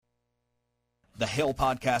The Hail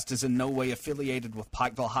Podcast is in no way affiliated with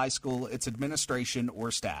Pikeville High School, its administration, or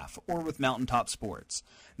staff, or with Mountaintop Sports.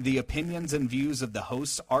 The opinions and views of the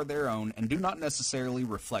hosts are their own and do not necessarily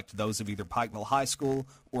reflect those of either Pikeville High School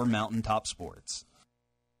or Mountaintop Sports.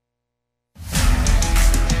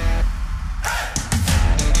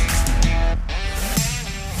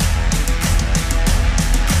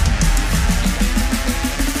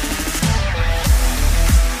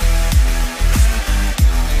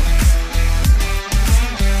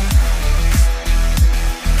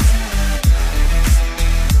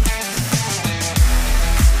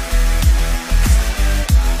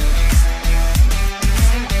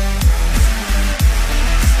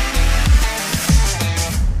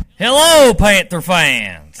 Hello, Panther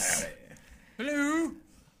fans. Howdy. Hello.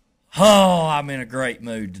 Oh, I'm in a great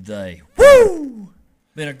mood today. Woo!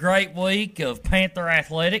 Been a great week of Panther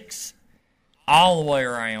athletics all the way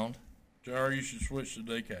around. JR, you should switch to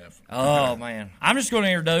decaf. Oh, man. I'm just going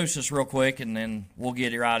to introduce us real quick, and then we'll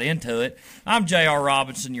get right into it. I'm J.R.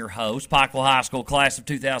 Robinson, your host, Pikeville High School class of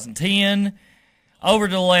 2010. Over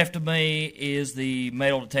to the left of me is the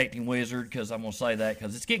metal detecting wizard, because I'm going to say that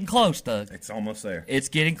because it's getting close, Doug. It's almost there. It's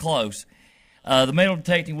getting close. The metal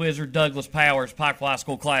detecting wizard, Douglas Powers, Pikeville High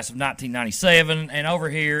School class of 1997. And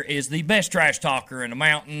over here is the best trash talker in the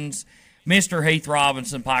mountains, Mr. Heath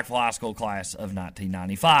Robinson, Pikeville High School class of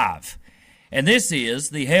 1995. And this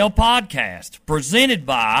is the Hail Podcast, presented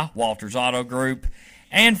by Walters Auto Group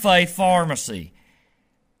and Faith Pharmacy.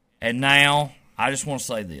 And now, I just want to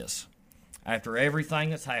say this. After everything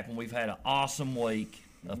that's happened, we've had an awesome week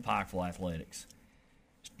of Pikeville athletics.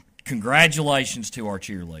 Congratulations to our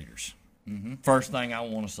cheerleaders. Mm-hmm. First thing I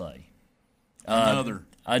want to say. Another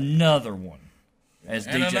one. As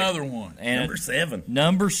And DJ, another one. And Number 7.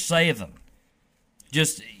 Number 7.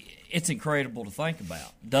 Just, it's incredible to think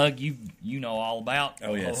about. Doug, you know all about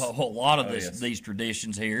Oh, yes. a lot of these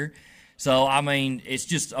traditions here. So, I mean, it's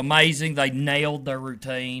just amazing. They nailed their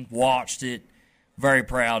routine, watched it. Very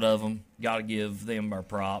proud of them. Got to give them our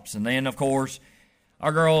props. And then, of course,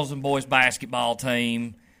 our girls and boys basketball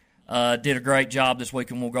team did a great job this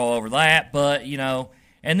week, and we'll go over that. But, you know,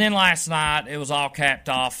 and then last night it was all capped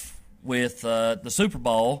off with the Super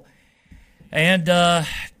Bowl. And to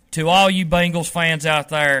all you Bengals fans out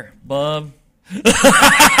there, bub.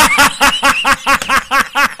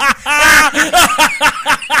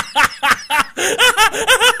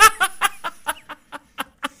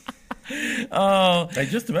 They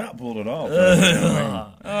just about pulled it off.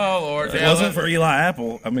 Oh, Lord. If it wasn't for Eli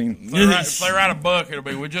Apple, I mean, If they write a book, it'll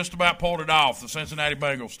be, we just about pulled it off, the Cincinnati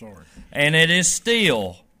Bengals story. And it is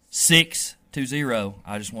still 6-0.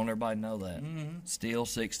 I just want everybody to know that. Mm-hmm. Still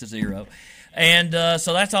 6-0. And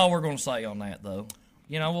so that's all we're going to say on that, though.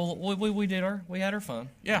 You know, we had our fun.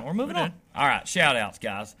 Yeah, we're moving we on. did. All right, shout outs,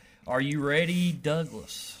 guys. Are you ready,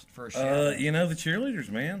 Douglas, for a shout out? you know, the cheerleaders,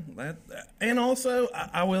 man. And also,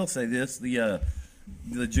 I will say this: the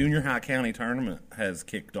junior high county tournament has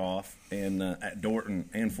kicked off, and at Dorton,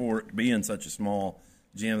 and for it being such a small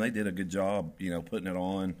gym, they did a good job. You know, putting it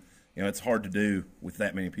on. You know, it's hard to do with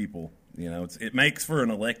that many people. You know, it makes for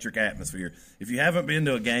an electric atmosphere. If you haven't been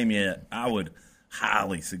to a game yet, I would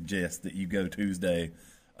highly suggest that you go Tuesday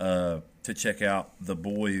to check out the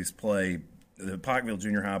boys play. The Pikeville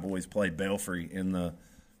Junior High boys play Belfry in the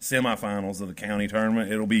semifinals of the county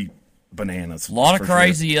tournament. It'll be bananas. A lot of for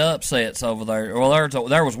crazy upsets over there. Well,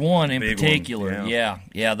 there was one in Big one, particular. yeah.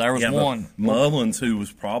 Yeah, there was sure. one. Mullins, who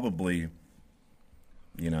was probably,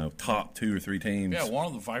 you know, top 2 or 3 teams. Yeah, one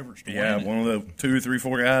of the favorites to Yeah, win it. one of the 2 or 3,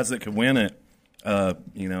 4 guys that could win it.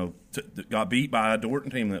 You know, got beat by a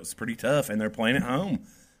Dorton team that was pretty tough, and they're playing at home.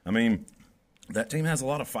 I mean, that team has a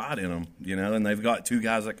lot of fight in them, you know, and they've got 2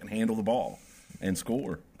 guys that can handle the ball and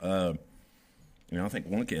score. You know, I think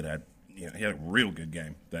one kid he had a real good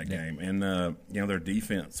game that game, and you know, their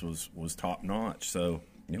defense was top notch. So,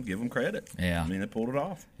 you know, give them credit. Yeah. I mean, they pulled it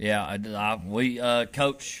off. Yeah, we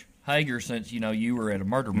Coach Hager, since you were at a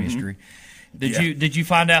murder mystery. Yeah. Did you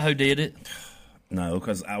find out who did it? No,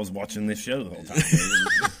 because I was watching this show the whole time.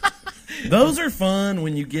 Those are fun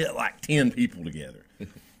when you get like 10 people together.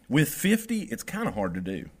 With 50, it's kind of hard to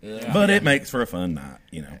do, but it makes for a fun night,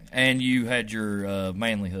 you know. And you had your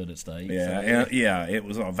manlyhood at stake. Yeah, so. yeah, it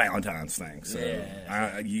was a Valentine's thing, so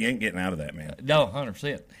you ain't getting out of that, man. No,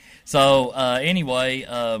 100%. So anyway,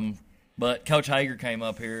 but Coach Hager came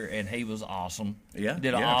up here and he was awesome. Yeah,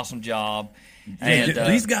 did an awesome job. And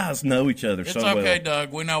And these guys know each other It's so well. okay,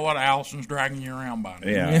 Doug. We know what Allison's dragging you around by now.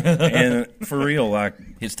 Yeah, and for real, like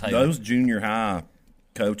His tail. those junior high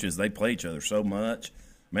coaches, they play each other so much.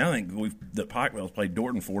 I mean, I think the Pikeville's played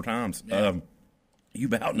Dorton 4 times. Yeah. You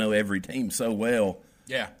about know every team so well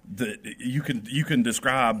Yeah. You can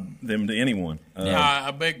describe them to anyone.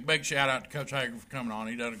 A big shout out to Coach Hager for coming on.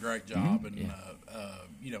 He done a great job,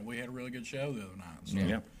 and we had a really good show the other night. So.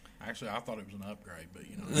 Yeah. Actually, I thought it was an upgrade, but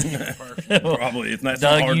personally. Probably it's not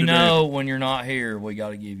so Doug, hard you to know, do. when you're not here, we got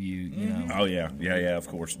to give you, you know. Oh yeah, of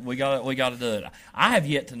course. We got to do it. I have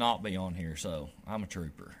yet to not be on here, so I'm a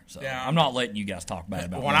trooper. So Yeah. I'm not letting you guys talk bad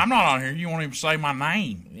about When me. I'm not on here, you won't even say my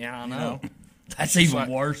name. Yeah, I You know. know? That's It's even like-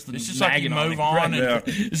 worse than it's just like you nagging move me. on and- Yeah.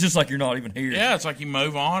 It's just like you're not even here. Yeah, it's like you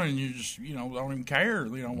move on and you just, don't even care.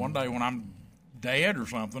 One day when I'm dead or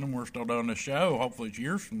something and we're still doing this show, hopefully it's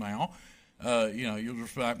years from now, you'll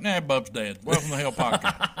just be like, nah, Bub's dead. Welcome to the Hell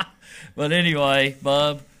Podcast. But anyway,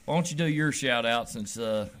 Bub, why don't you do your shout out since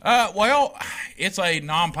Well, it's a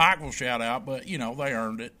non-Pikeville shout out, but, they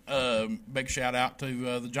earned it. Big shout out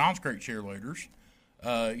to the Johns Creek cheerleaders.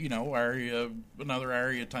 Another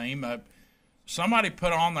area team. Somebody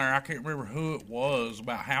put on there, I can't remember who it was,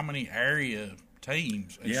 about how many area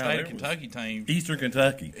teams, Yeah, state there of Kentucky teams. Eastern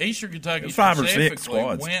Kentucky. Eastern Kentucky There's 5 or 6 specifically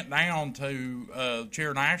squads. went down to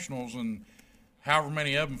cheer nationals, and however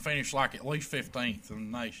many of them finished like at least 15th in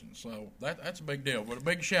the nation. So that's a big deal. But a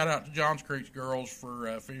big shout out to Johns Creek's girls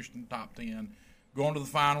for finishing in the top 10, going to the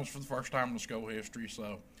finals for the first time in the school history.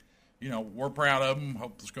 So, we're proud of them.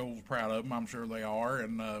 Hope the school's proud of them. I'm sure they are,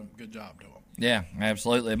 and good job to them. Yeah,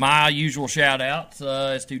 absolutely. My usual shout-out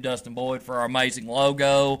is to Dustin Boyd for our amazing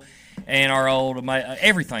logo and our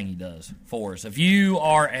everything he does for us. If you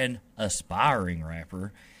are an aspiring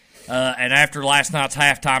rapper, and after last night's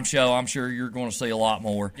halftime show, I'm sure you're going to see a lot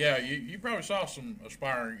more. Yeah, you probably saw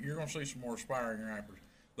you're going to see some more aspiring rappers.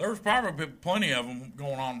 There was probably plenty of them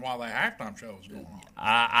going on while the halftime show was going on.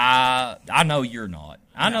 I know you're not.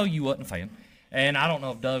 I know you wasn't a fan. And I don't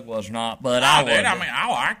know if Doug was or not, but I was. I mean, I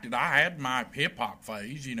liked it. I had my hip hop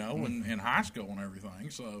phase, in high school and everything.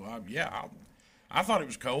 So I thought it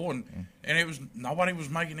was cool, and it was nobody was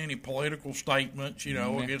making any political statements,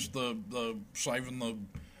 against the saving the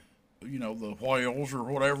the whales or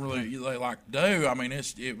whatever they like to do. I mean,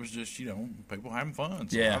 it was just people having fun.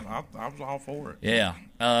 So Yeah. I was all for it. Yeah,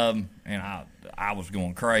 and I was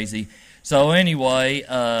going crazy. So anyway,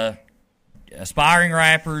 aspiring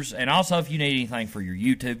rappers, and also if you need anything for your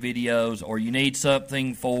YouTube videos or you need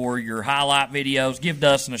something for your highlight videos, give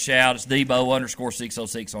Dustin a shout. It's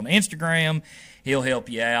Debo_606 on Instagram. He'll help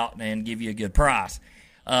you out and give you a good price.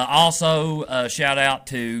 Also, shout out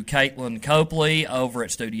to Caitlin Copley over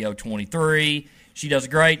at Studio 23. She does a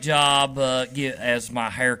great job as my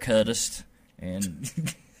haircutist and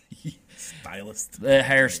Stylist. the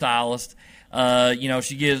hairstylist.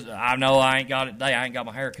 She gives. I know I ain't got it today. I ain't got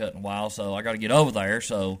my hair cut in a while, so I got to get over there.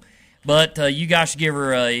 So, but you guys should give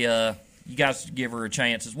her a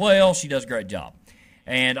chance as well. She does a great job.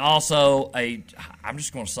 And also I'm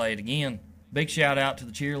just going to say it again. Big shout out to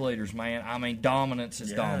the cheerleaders, man. I mean, dominance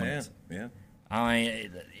is dominance. Yeah. I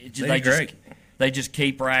mean, Great. they just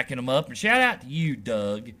keep racking them up. And shout out to you,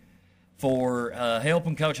 Doug, for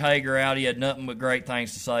helping Coach Hager out. He had nothing but great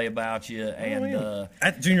things to say about you. And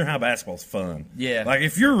Junior high basketball's fun. Yeah. Like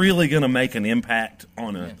if you're really going to make an impact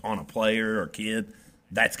on a player or kid,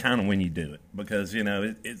 that's kind of when you do it because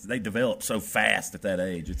they develop so fast at that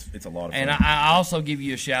age. It's a lot of fun. And I also give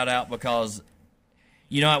you a shout out because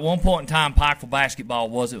at one point in time, Pikeville basketball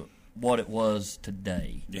wasn't what it was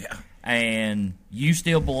today. Yeah. And you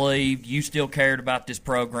still believed, you still cared about this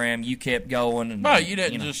program, you kept going. And, No, you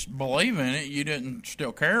didn't just believe in it. You didn't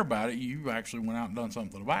still care about it. You actually went out and done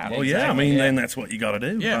something about it. Well, yeah, I mean, then that's what you got to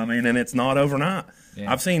do. Yeah. I mean, and it's not overnight.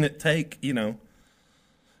 Yeah. I've seen it take,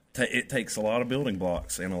 it takes a lot of building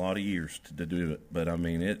blocks and a lot of years to do it. But, I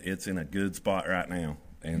mean, it's in a good spot right now,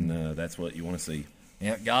 and that's what you want to see.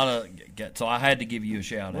 Yeah, so I had to give you a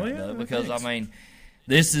shout out, though, because, thanks. I mean,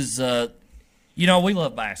 this is, we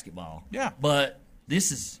love basketball. Yeah. But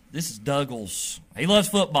this is Douglas. He loves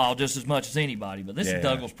football just as much as anybody, but this is Yeah.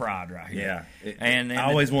 Douglas' pride right here. Yeah. And I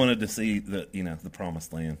always wanted to see the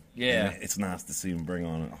promised land. Yeah. And it's nice to see him bring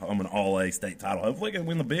on an all-A state title. Hopefully, he can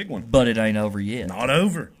win the big one. But it ain't over yet. Not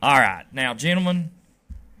over. All right. Now, gentlemen,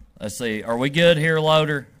 let's see. Are we good here,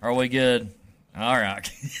 Loader? Are we good? All right.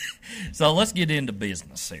 So let's get into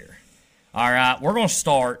business here. All right. We're going to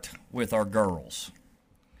start with our girls.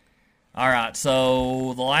 All right.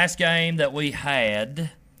 So the last game that we had,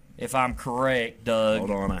 if I'm correct, Doug.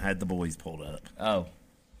 Hold on. I had the boys pulled up. Oh,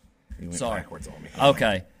 He went sorry. backwards on me.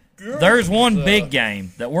 Okay. There's one big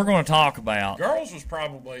game that we're going to talk about. Girls was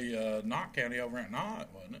probably Knott County over at Knott,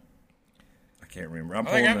 wasn't it? I can't remember. I'm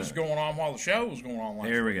I think pulling that was going on while the show was going on last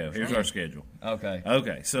Here we week. go. Here's our schedule. Okay.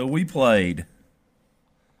 Okay, so we played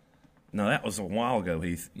No, that was a while ago,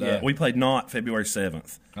 Heath. Yeah. We played Knott February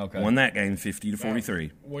 7th. Okay. Won that game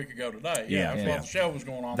 50-43. A week ago today. Yeah, That's yeah. while the show was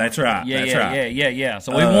going on. That's right. Yeah, That's yeah, right. yeah.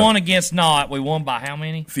 So we won against Knott. We won by how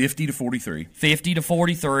many? 50-43.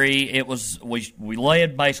 50-43. It was we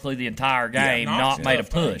led basically the entire game. Knott's Knott made a tough,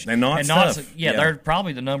 too. push. And Knott's Knott's tough. yeah, Yeah. they're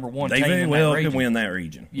probably the number one They team very in well that region. can win that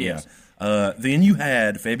region. Yes. Yeah. Then you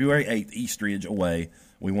had February 8th, Eastridge away.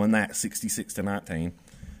 We won that 66-19.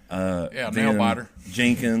 nail Then biter.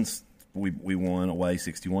 Jenkins, we won away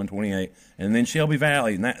 61-28. And then Shelby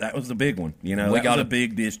Valley, and that was the big one. You know, We that got was a- a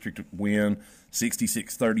big district win,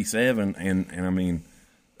 66-37. And I mean,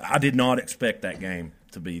 I did not expect that game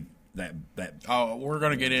to be that. Oh, we're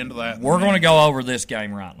going to get into that. We're going to go over this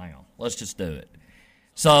game right now. Let's just do it.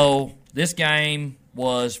 So this game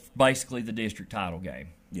was basically the district title game.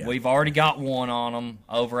 Yeah. We've already got one on them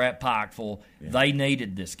over at Pikeville. They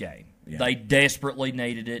needed this game. Yeah. They desperately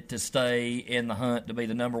needed it to stay in the hunt to be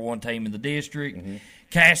the number one team in the district.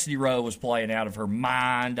 Cassidy Rowe was playing out of her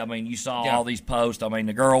mind. I mean, you saw Yeah. all these posts. I mean,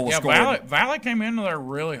 the girl was Yeah, scoring. Valley came into there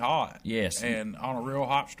really hot. Yes. And on a real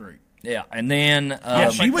hot streak. Yeah, and then Yeah,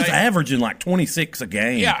 she think was they- averaging like 26 a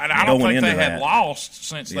game. Yeah, and I don't going think they into had that. lost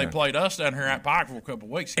since they Yeah. played us down here at Pikeville a couple of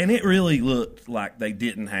weeks ago. And it really looked like they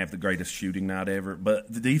didn't have the greatest shooting night ever,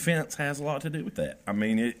 but the defense has a lot to do with that. I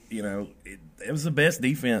mean, it was the best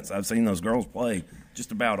defense I've seen those girls play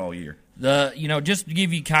just about all year. Just to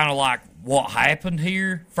give you kind of like what happened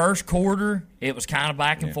here, first quarter, it was kind of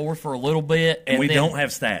back and forth for a little bit. And we then- don't have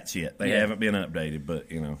stats yet; they Yeah. haven't been updated. But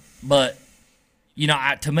But,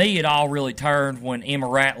 to me, it all really turned when Emma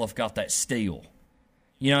Ratliff got that steal.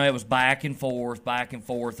 It was back and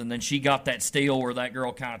forth, and then she got that steal where that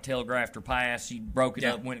girl kind of telegraphed her pass. She broke it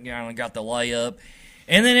up, went down and got the layup.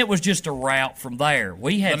 And then it was just a route from there.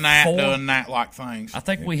 We had The Nat four. doing Nat-like things. I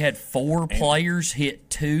think we had four players hit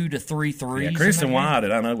 2 to 3 threes. yeah, Kristen in that game.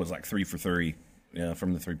 White, I know, was like 3 for 3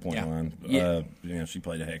 from the 3-point Yeah. line. Yeah. She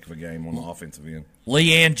played a heck of a game on the offensive end.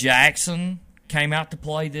 Leanne Jackson came out to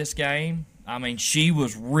play this game. I mean, she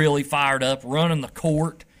was really fired up, running the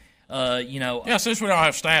court. Yeah, since we don't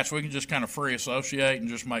have stats, we can just kind of free associate and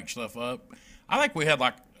just make stuff up. I think we had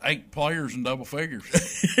like 8 players in double figures.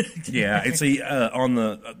 Yeah, it's on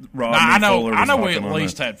the Rodney Now, Fuller I was know we talking at on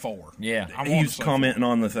least the, had 4. Yeah. I he want was to say commenting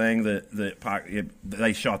on the thing that Pike,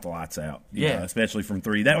 they shot the lights out. Yeah. Especially from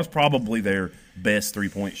 3. That was probably their best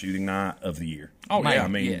 3-point shooting night of the year. Oh, Man, yeah. I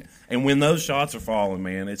mean, yeah. and when those shots are falling,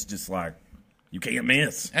 man, it's just like you can't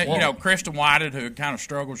miss. And, Kristen Whited, who had kind of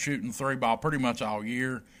struggled shooting the 3-ball pretty much all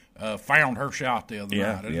year, found her shot the other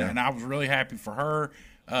Yeah, night. yeah. And I was really happy for her.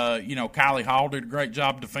 Kylie Hall did a great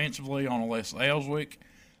job defensively on Alessa Ellswick.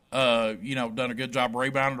 Done a good job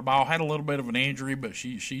rebounding the ball. Had a little bit of an injury, but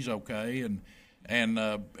she's okay. And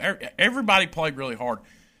everybody played really hard.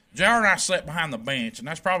 JR and I sat behind the bench, and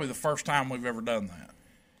that's probably the first time we've ever done that.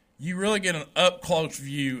 You really get an up-close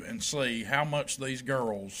view and see how much these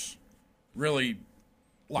girls really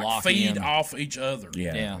Lock feed in. off each other.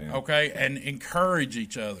 Yeah. Okay, and encourage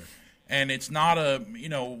each other. And it's not a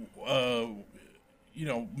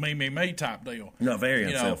me type deal. No, very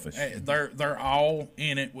unselfish. They're all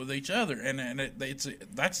in it with each other, and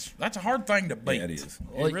that's a hard thing to beat. Yeah, it is.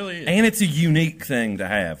 It really is. And it's a unique thing to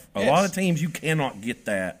have. A Yes. lot of teams, you cannot get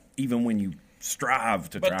that even when you strive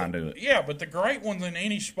to try and do it. Yeah, but the great ones in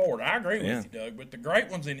any sport, I agree with Yeah. you, Doug. But the great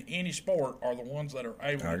ones in any sport are the ones that are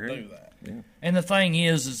able I to agree. do that. Yeah. And the thing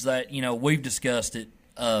is that, we've discussed it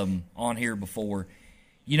on here before.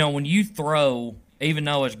 When you throw, even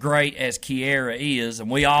though as great as Kiera is,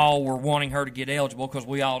 and we all were wanting her to get eligible because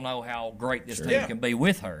we all know how great this team Yeah. can be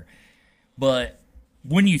with her. But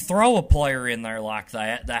when you throw a player in there like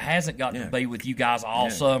that hasn't got Yeah. to be with you guys all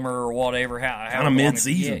summer or whatever, Kinda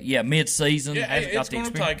mid-season. Yeah, mid-season. Yeah, hasn't got it's the going to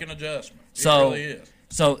experience. take an adjustment. It So, really is.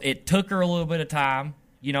 so it took her a little bit of time.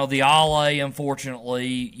 The All-A,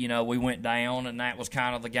 unfortunately, we went down, and that was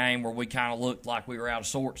kind of the game where we kind of looked like we were out of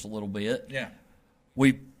sorts a little bit. Yeah.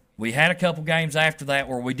 We had a couple games after that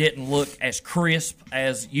where we didn't look as crisp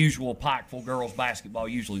as usual Pikeville girls basketball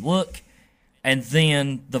usually look, and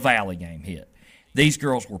then the Valley game hit. These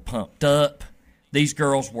girls were pumped up. These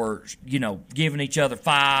girls were, giving each other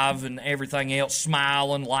 5 and everything else,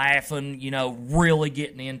 smiling, laughing, really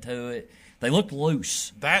getting into it. They looked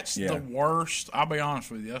loose. That's Yeah. the worst. I'll be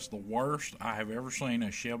honest with you. That's the worst I have ever seen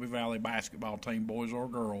a Shelby Valley basketball team, boys or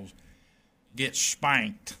girls, get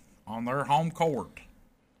spanked on their home court.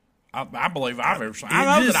 I believe I've ever seen.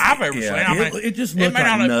 I know that I've ever seen. I mean, It just it looked may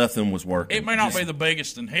like not- nothing was working. It may not Just- be the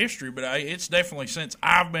biggest in history, but it's definitely since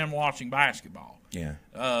I've been watching basketball. Yeah.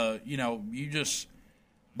 You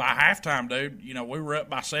by halftime, dude, we were up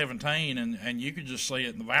by 17, and you could just see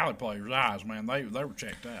it in the Valley players' eyes, man. They were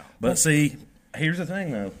checked out. But see, here's the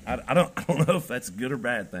thing, though. I don't know if that's a good or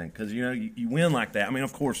bad thing because you win like that. I mean,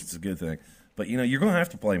 of course it's a good thing, but you're going to have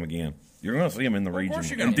to play them again. You're going to see them in the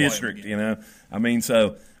region and district. I mean,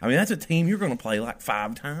 that's a team you're going to play like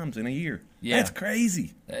 5 times in a year. Yeah. That's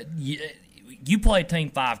crazy. You play a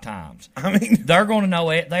team 5 times. I mean, they're going to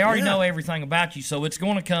know it. They already know everything about you, so it's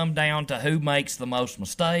going to come down to who makes the most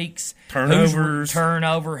mistakes, turnovers,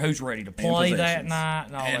 who's ready to play that night,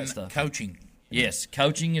 and all that stuff. Coaching. Yes,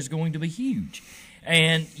 coaching is going to be huge.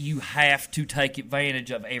 And you have to take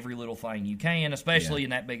advantage of every little thing you can, especially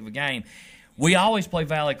in that big of a game. We always play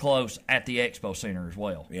Valley close at the Expo Center as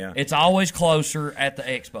well. Yeah. It's always closer at the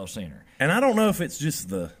Expo Center. And I don't know if it's just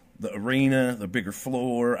the arena, the bigger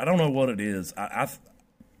floor. I don't know what it is. I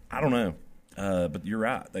don't know. But you're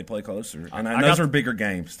right. They play closer. And those are bigger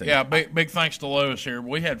games, too. Yeah, big thanks to Lewis here.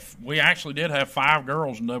 We actually did have 5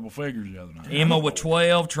 girls in double figures the other night. Emma with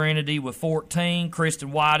 12, Trinity with 14,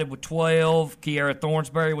 Kristen Whited with 12, Kiara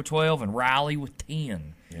Thornsberry with 12, and Riley with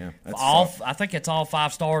 10. Yeah, I think it's all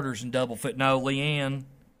 5 starters in double fit. No, Leanne,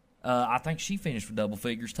 I think she finished with double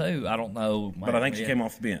figures too. I don't know, but I think she came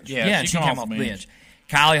off the bench. Yeah, she came off the bench.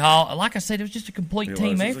 Kylie Hall, like I said, it was just a complete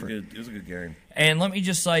team effort. It was a good game. And let me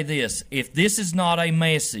just say this: if this is not a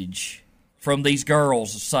message from these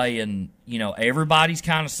girls saying, everybody's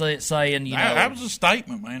kind of saying, that was a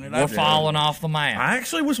statement, man. We're falling off the map. I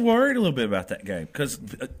actually was worried a little bit about that game because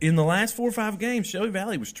in the last 4 or 5 games, Shelby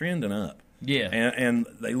Valley was trending up. Yeah, and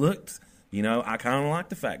they looked. I kind of like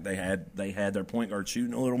the fact they had their point guard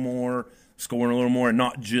shooting a little more, scoring a little more, and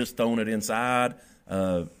not just throwing it inside.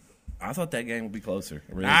 I thought that game would be closer.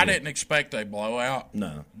 I didn't expect a blowout.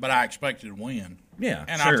 No, but I expected to win. Yeah,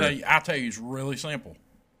 and sure. I'll tell you, it's really simple.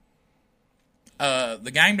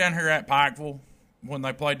 The game down here at Pikeville, when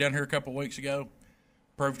they played down here a couple of weeks ago,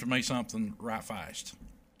 proved to me something right fast.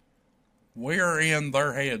 We are in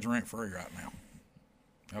their heads rent free right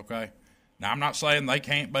now. Okay. Now, I'm not saying they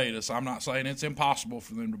can't beat us. I'm not saying it's impossible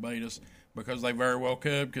for them to beat us because they very well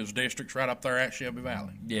could because district's right up there at Shelby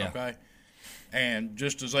Valley. Yeah. Okay? And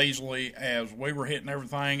just as easily as we were hitting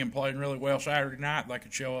everything and playing really well Saturday night, they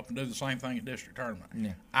could show up and do the same thing at district tournament.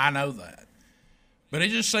 Yeah. I know that. But it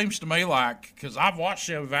just seems to me like, because I've watched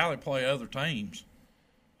Shelby Valley play other teams,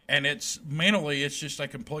 and it's just a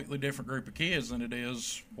completely different group of kids than it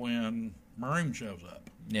is when Maroon shows up.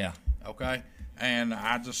 Yeah. Okay? And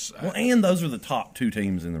and those are the top 2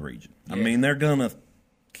 teams in the region. Yeah. I mean, they're gonna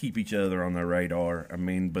keep each other on their radar. I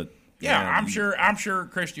mean, but I'm sure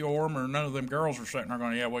Christy Orm or none of them girls are sitting there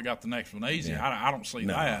going, we got the next one easy. Yeah. I don't see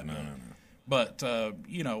that. No. But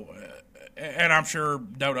and I'm sure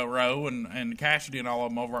Dodo Rowe and Cassidy and all of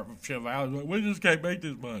them over at Shelby Valley, we just can't beat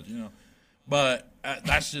this bunch, But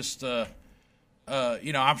that's just.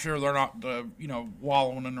 I'm sure they're not,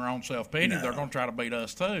 wallowing in their own self-pity. No. They're going to try to beat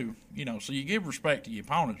us, too. So you give respect to your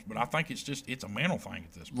opponents, but I think it's a mental thing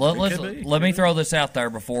at this point. Let me throw this out there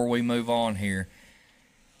before we move on here.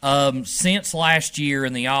 Since last year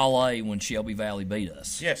in the All-A when Shelby Valley beat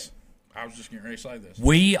us. Yes. I was just getting ready to say this.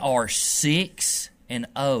 We are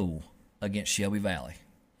 6-0 against Shelby Valley.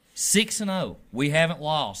 6-0. We haven't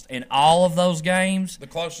lost in all of those games. The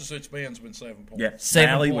closest it's been has been 7 points. Yeah, 7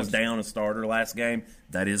 Valley points. was down a starter last game.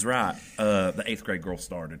 That is right. The 8th grade girl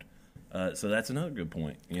started, so that's another good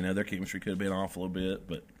point. Their chemistry could have been off a little bit,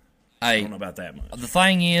 but I don't know about that much. The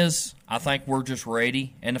thing is, I think we're just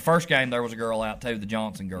ready. In the first game, there was a girl out too, the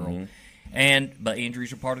Johnson girl, but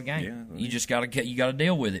injuries are part of the game. Yeah, you just got to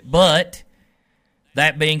deal with it. But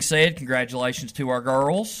that being said, congratulations to our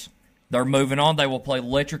girls. They're moving on. They will play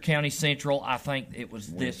Letcher County Central. I think it was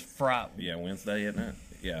this Friday. Yeah, Wednesday, isn't it?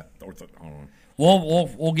 Yeah. Hold on.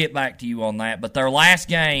 We'll get back to you on that. But their last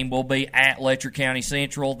game will be at Letcher County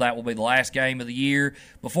Central. That will be the last game of the year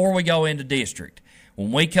before we go into district.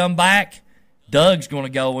 When we come back, Doug's going to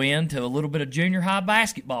go into a little bit of junior high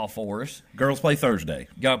basketball for us. Girls play Thursday.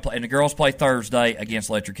 And the girls play Thursday against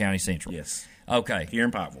Letcher County Central. Yes. Okay. Here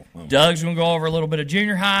in Pikeville. Doug's going to go over a little bit of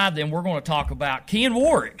junior high. Then we're going to talk about Ken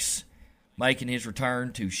Warricks making his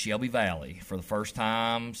return to Shelby Valley for the first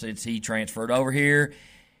time since he transferred over here.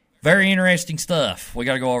 Very interesting stuff. We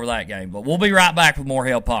got to go over that game. But we'll be right back with more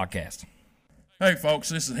Hale Podcast. Hey, folks,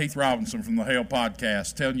 this is Heath Robinson from the Hale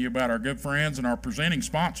Podcast telling you about our good friends and our presenting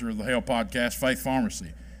sponsor of the Hale Podcast, Faith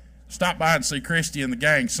Pharmacy. Stop by and see Christy and the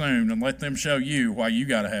gang soon and let them show you why you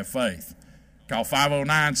got to have faith. Call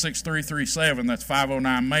 509-6337. That's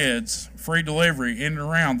 509-MEDS. Free delivery in and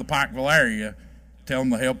around the Pikeville area. Tell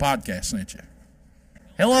them the Hale Podcast sent you.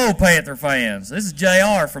 Hello, Panther fans. This is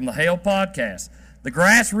JR from the Hale Podcast. The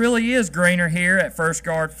grass really is greener here at First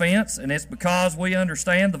Guard Fence, and it's because we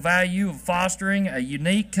understand the value of fostering a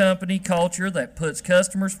unique company culture that puts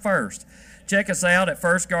customers first. Check us out at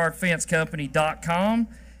firstguardfencecompany.com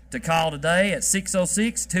to call today at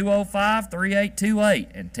 606-205-3828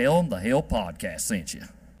 and tell them the Hell Podcast sent you.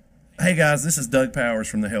 Hey guys, this is Doug Powers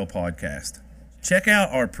from the Hell Podcast. Check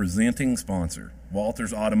out our presenting sponsor,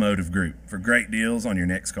 Walters Automotive Group, for great deals on your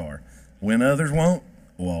next car. When others won't,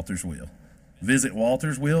 Walters will. Visit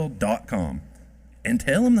walterswill.com and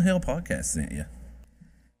tell them the Hell Podcast sent you.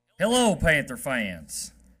 Hello, Panther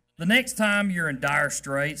fans. The next time you're in dire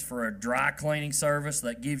straits for a dry cleaning service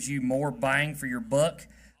that gives you more bang for your buck,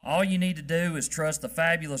 all you need to do is trust the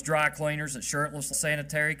fabulous dry cleaners at Shirtless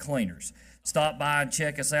Sanitary Cleaners. Stop by and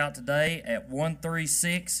check us out today at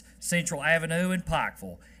 136 Central Avenue in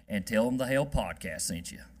Pikeville and tell them the Hell Podcast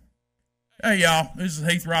sent you. Hey, y'all, this is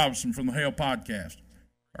Heath Robinson from the Hell Podcast.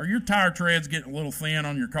 Are your tire treads getting a little thin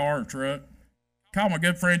on your car or truck? Call my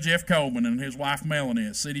good friend Jeff Coleman and his wife Melanie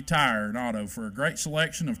at City Tire and Auto for a great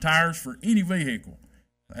selection of tires for any vehicle.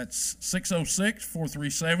 That's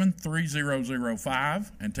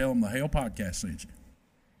 606-437-3005 and tell them the Hell Podcast sent you.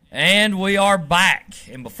 And we are back.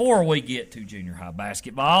 And before we get to junior high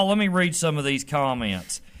basketball, let me read some of these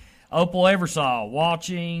comments. Opal Eversaw,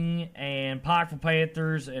 watching, and Pikeville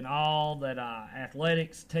Panthers and all that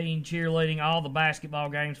athletics, teen cheerleading, all the basketball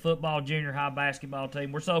games, football, junior high basketball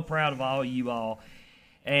team. We're so proud of all you all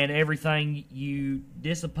and everything you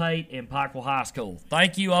dissipate in Pikeville High School.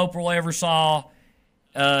 Thank you, Opal Eversaw.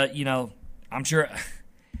 I'm sure,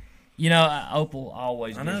 Opal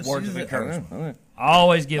always gives words of encouragement.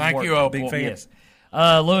 Always gives Thank words. you, Opal. Big fan. Yes.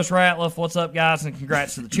 Lewis Ratliff, what's up, guys? And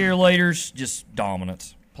congrats to the cheerleaders. Just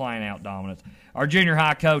dominance. Playing out dominance. Our junior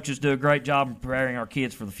high coaches do a great job in preparing our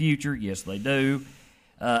kids for the future. Yes, they do.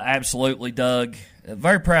 Absolutely, Doug.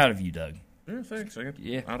 Very proud of you, Doug. Yeah, thanks, man.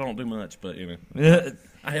 Yeah. I don't do much, but,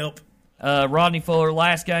 I help. Rodney Fuller,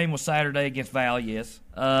 last game was Saturday against Valley, yes.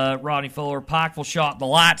 Rodney Fuller, Pikeville shot the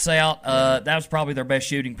lights out. That was probably their best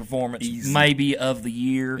shooting performance, maybe of the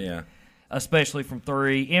year. Yeah. Especially from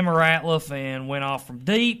three. Emma Ratliff and went off from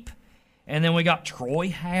deep. And then we got Troy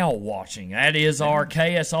Howell watching. That is our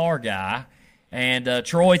KSR guy. And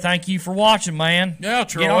Troy, thank you for watching, man. Yeah,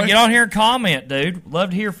 Troy. Get on here and comment, dude.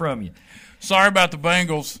 Love to hear from you. Sorry about the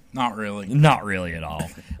Bengals. Not really. Not really at all.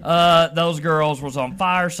 Those girls was on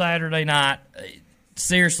fire Saturday night.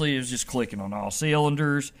 Seriously, it was just clicking on all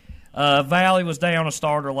cylinders. Valley was down a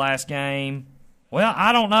starter last game. Well,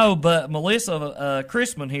 I don't know, but Melissa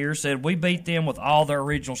Chrisman here said we beat them with all their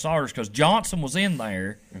original starters because Johnson was in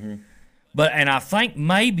there. Mm-hmm. And I think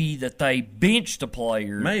maybe that they benched a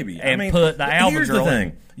player. Maybe. And put the Alva here's girl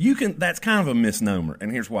the thing. That's kind of a misnomer,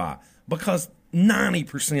 and here's why. Because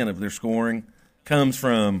 90% of their scoring comes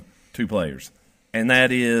from two players, and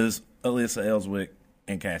that is Alyssa Ellswick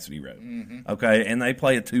and Cassidy Rowe. Mm-hmm. Okay? And they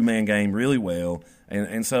play a two-man game really well.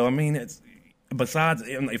 And so, it's besides,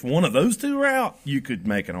 if one of those two are out, you could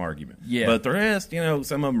make an argument. Yeah. But the rest,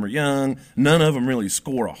 some of them are young. None of them really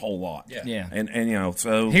score a whole lot. Yeah. And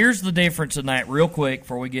so here's the difference in that real quick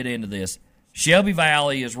before we get into this. Shelby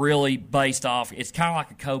Valley is really based off, it's kind of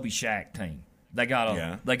like a Kobe Shack team. They got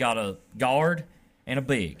a guard and a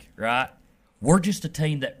big, right? We're just a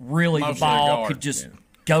team that really Mostly the ball guard. could just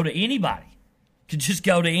go to anybody. Could just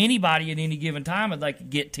go to anybody at any given time and they could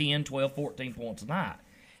get 10, 12, 14 points a night.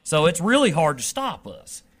 So it's really hard to stop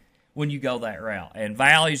us when you go that route. And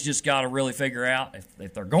Valley's just got to really figure out,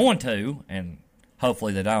 if they're going to, and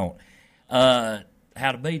hopefully they don't, how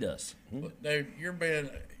to beat us. Dave, you're being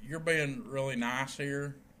really nice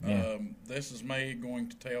here. Yeah. This is me going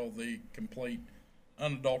to tell the complete,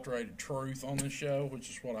 unadulterated truth on this show, which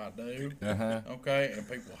is what I do. Uh-huh. Okay? And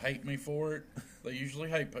people hate me for it. They usually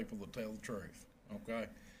hate people that tell the truth. Okay?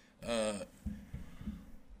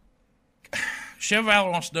 Chevy Valley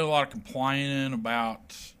wants to do a lot of complaining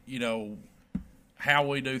about, how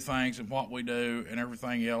we do things and what we do and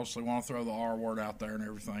everything else. They want to throw the R word out there and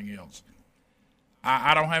everything else.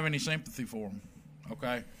 I don't have any sympathy for them,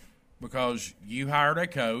 okay? Because you hired a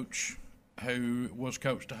coach who was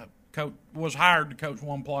hired to coach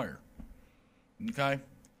one player, okay?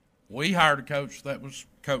 We hired a coach that was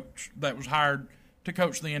hired to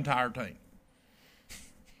coach the entire team.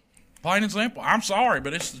 Plain and simple. I'm sorry,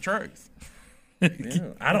 but it's the truth.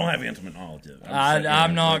 I don't have intimate knowledge of it.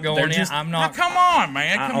 I'm not going in. I'm not. Now, come on,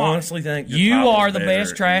 man. I Come on. honestly think You are the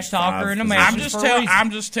best trash talker in America. I'm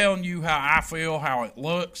just telling you how I feel, how it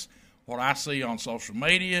looks, what I see on social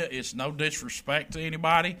media. It's no disrespect to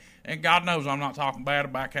anybody, and God knows I'm not talking bad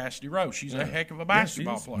about Cassidy Rowe. She's a heck of a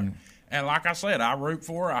basketball player. And like I said, I root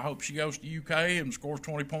for her. I hope she goes to UK and scores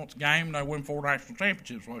 20 points a game and they win 4 national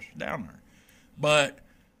championships while she's down there. But,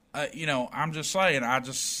 I'm just saying,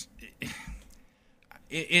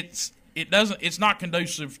 it's not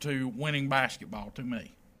conducive to winning basketball to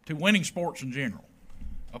me, to winning sports in general.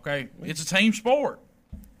 Okay? It's a team sport.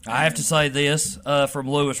 I have to say this from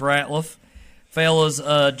Lewis Ratliff. Fellas,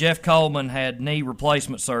 Jeff Coleman had knee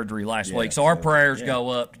replacement surgery last week, so our prayers go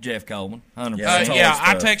up to Jeff Coleman, 100%.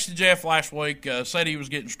 I texted Jeff last week, said he was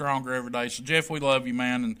getting stronger every day. So, Jeff, we love you,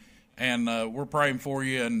 man, and we're praying for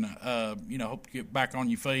you, and, hope to get back on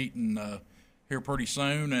your feet and here pretty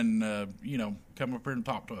soon and, come up here and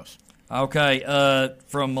talk to us. Okay,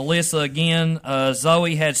 from Melissa again,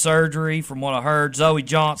 Zoe had surgery, from what I heard. Zoe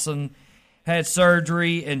Johnson had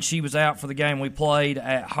surgery, and she was out for the game we played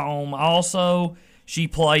at home. Also, she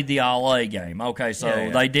played the All-A game. Okay, so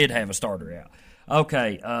they did have a starter out.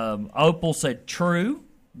 Okay, Opal said true,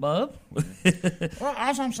 Bub. Well,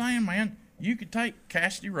 all I'm saying, man, you could take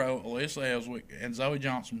Cassidy Rowe, Alyssa Ellswick, and Zoe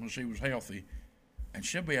Johnson when she was healthy, and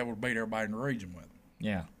she'll be able to beat everybody in the region with them.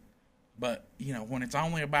 Yeah. But, when it's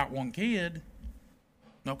only about one kid,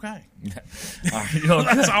 okay.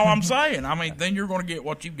 That's all I'm saying. I mean, then you're going to get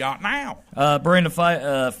what you've got now.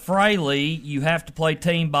 Brenda Fraley, you have to play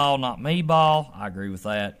team ball, not me ball. I agree with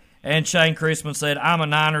that. And Shane Christman said, I'm a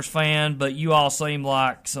Niners fan, but you all seem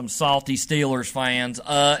like some salty Steelers fans.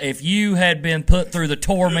 If you had been put through the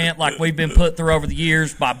torment like we've been put through over the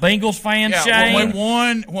years by Bengals fans, Shane.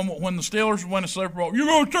 When the Steelers win a Super Bowl, you're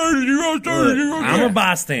going to turn it, you're going to turn it. I'm a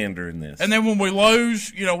bystander in this. And then when we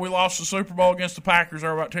lose, we lost the Super Bowl against the Packers,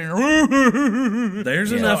 they're about 10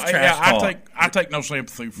 There's enough trash talk. I take no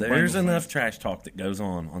sympathy for There's Bengals enough fans. trash talk that goes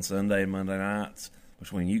on Sunday and Monday nights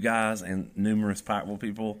between you guys and numerous Pikeville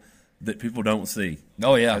people that people don't see.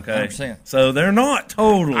 Oh, yeah, okay? 100%. So they're not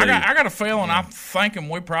totally. I got a feeling I'm thinking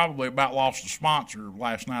we probably about lost a sponsor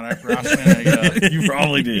last night after I sent a. You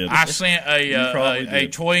probably did. I sent a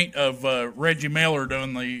tweet of Reggie Miller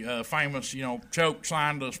doing the famous choke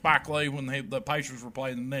sign to Spike Lee when the Pacers were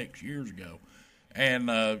playing the Knicks years ago. And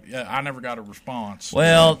I never got a response.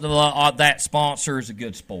 Well, that sponsor is a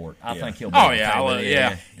good sport. I think he'll be yeah.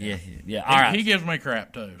 All right. He gives me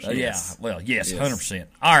crap, too. So. Yes, 100%.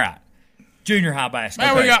 All right. Junior high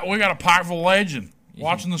basketball. Man, we got a Pikeville legend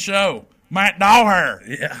watching the show. Matt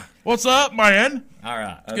Dahlhair. Yeah. What's up, man? All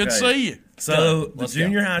right. It's good to see you. So the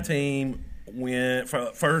junior high team went for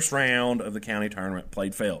first round of the county tournament,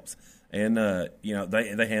 played Phelps. And, they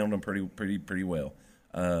handled them pretty well.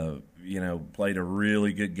 Played a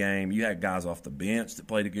really good game. You had guys off the bench that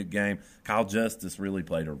played a good game. Kyle Justice really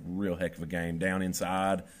played a real heck of a game down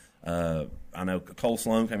inside. I know Cole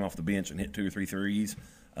Sloan came off the bench and hit 2 or 3 threes.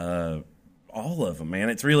 All of them, man.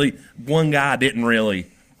 It's really one guy didn't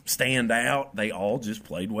really stand out. They all just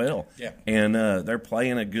played well. Yeah. And they're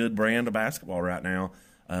playing a good brand of basketball right now.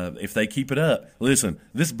 If they keep it up. Listen,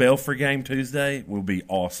 this Belfry game Tuesday will be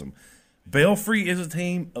awesome. Belfry is a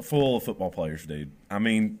team full of football players, dude. I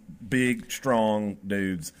mean, big, strong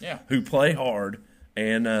dudes who play hard.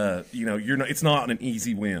 And it's not an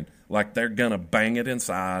easy win. Like they're gonna bang it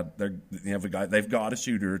inside. They've got a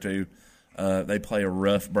shooter or two. They play a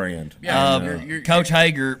rough brand. Coach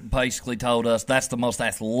Hager basically told us that's the most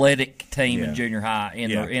athletic team in junior high in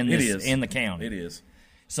the county. It is.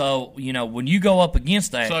 So when you go up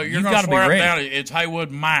against that, so you've got to be ready. Down, it's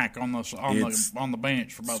Haywood and Mike on the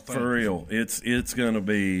bench for both. For real, it's going to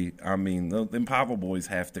be. I mean, them Pikeville boys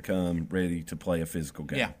have to come ready to play a physical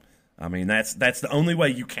game. Yeah. I mean, that's the only way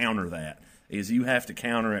you counter that is you have to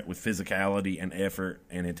counter it with physicality and effort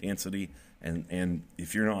and intensity. And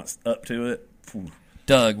if you're not up to it, phew.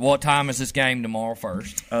 Doug, what time is this game tomorrow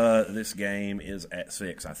first? This game is at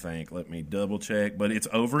 6, I think. Let me double check. But it's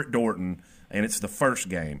over at Dorton, and it's the first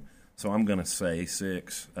game. So I'm going to say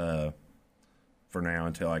 6 for now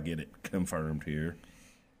until I get it confirmed here.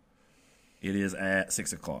 It is at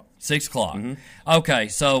 6 o'clock. 6 o'clock. Mm-hmm. Okay,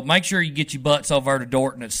 so make sure you get your butts over to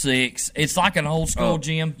Dorton at 6. It's like an old school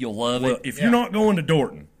gym. You'll love it. If you're not going to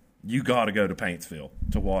Dorton, you got to go to Paintsville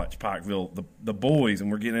to watch Pikeville, the boys,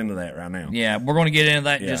 and we're getting into that right now. Yeah, we're going to get into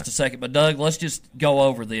that in just a second. But, Doug, let's just go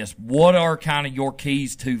over this. What are kind of your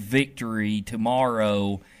keys to victory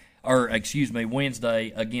tomorrow,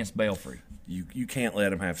 Wednesday against Belfry? You can't let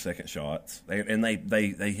them have second shots. They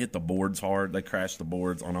hit the boards hard. They crash the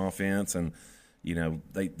boards on offense, and,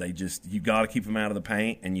 they just – you got to keep them out of the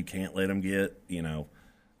paint, and you can't let them get,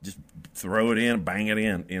 just throw it in, bang it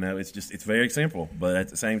in. It's very simple. But at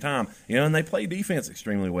the same time, and they play defense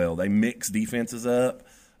extremely well. They mix defenses up.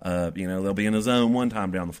 They'll be in a zone one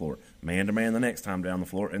time down the floor, man-to-man the next time down the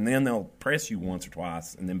floor, and then they'll press you once or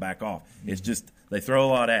twice and then back off. It's just They throw a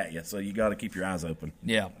lot at you, so you got to keep your eyes open.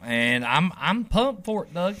 Yeah, and I'm pumped for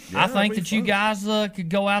it, Doug. Yeah, I think it'll be that you fun. guys could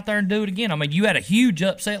go out there and do it again. I mean, you had a huge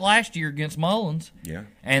upset last year against Mullins. Yeah.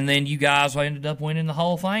 And then you guys ended up winning the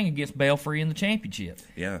whole thing against Belfry in the championship.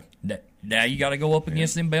 Yeah. Now you got to go up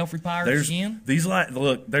against them Belfry Pirates again.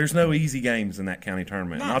 Look, there's no easy games in that county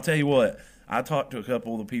tournament. And I'll tell you what, I talked to a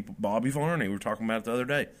couple of the people, Bobby Varney, we were talking about it the other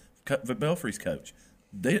day, the Belfry's coach.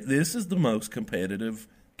 This is the most competitive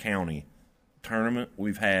county tournament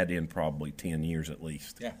we've had in probably 10 years at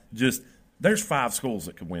least. Yeah. Just, there's 5 schools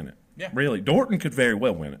that could win it. Yeah. Really. Dorton could very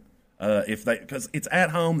well win it. Because it's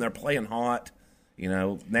at home, they're playing hot.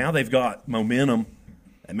 Now they've got momentum.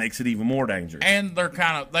 That makes it even more dangerous. And they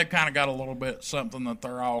kind of got a little bit something that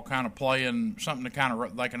they're all kind of playing, something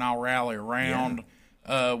to they can all rally around.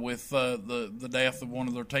 With the death of one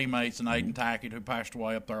of their teammates, and Aiden Tackett, who passed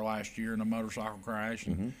away up there last year in a motorcycle crash.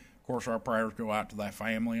 And of course, our prayers go out to that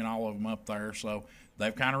family and all of them up there. So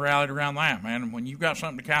they've kind of rallied around that, man. And when you've got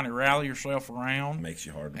something to kind of rally yourself around, it makes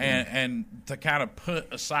you hard to win. and to kind of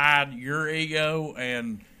put aside your ego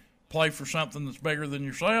and play for something that's bigger than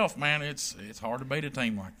yourself, man, it's hard to beat a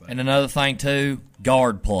team like that. And another thing too,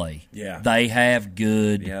 guard play. Yeah. They have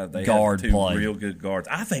good they guard have 2 play. real good guards.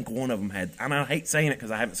 I think one of them had, and I hate saying it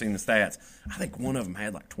because I haven't seen the stats, I think one of them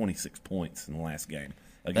had like 26 points in the last game.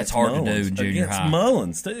 That's hard to do in junior against high.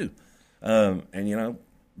 Mullins, too.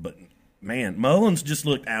 But, man, Mullins just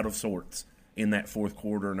looked out of sorts in that fourth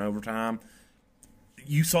quarter and overtime.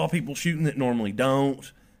 You saw people shooting that normally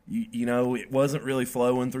don't. It wasn't really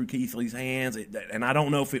flowing through Keithley's hands, and I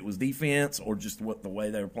don't know if it was defense or just the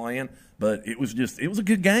way they were playing, but it was a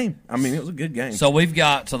good game. I mean, it was a good game. So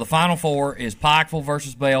the Final Four is Pikeville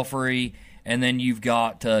versus Belfry, and then you've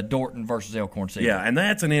got Dorton versus Elkhorn City. Yeah, and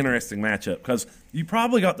that's an interesting matchup because you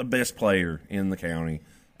probably got the best player in the county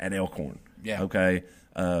at Elkhorn. Yeah. Okay.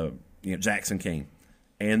 Jackson King,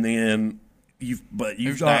 and then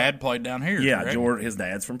whose dad played down here. Yeah, correct? Jordan. His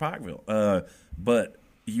dad's from Pikeville. But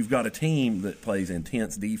you've got a team that plays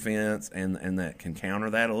intense defense and that can counter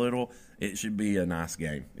that a little. It should be a nice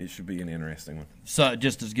game. It should be an interesting one. So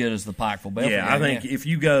just as good as the Pikeville Belfry. Yeah, I think if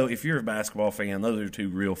you're a basketball fan, those are 2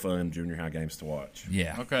 real fun junior high games to watch.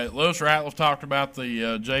 Yeah. Okay, Lewis Ratliff talked about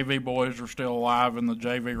the JV boys are still alive in the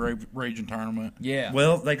JV region tournament. Yeah.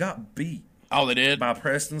 Well, they got beat. Oh, they did? By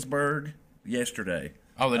Prestonsburg yesterday.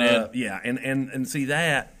 Oh, they did? Yeah, and see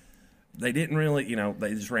that they didn't really,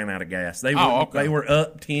 they just ran out of gas. They were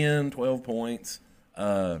up 10, 12 points.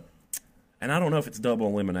 And I don't know if it's double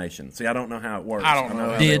elimination. See, I don't know how it works. I don't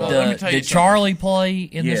know. Did Charlie play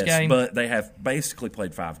in this game? Yes, but they have basically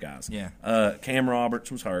played 5 guys. Yeah. Cam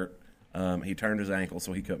Roberts was hurt. He turned his ankle,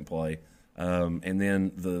 so he couldn't play. And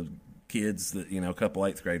then the kids that, a couple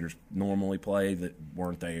 8th graders normally play that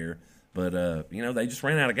weren't there. But, they just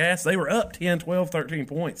ran out of gas. They were up 10, 12, 13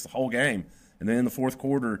 points the whole game. And then in the fourth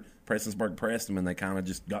quarter, Prestonsburg pressed them, and they kind of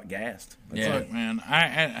just got gassed. Look, man,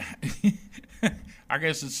 I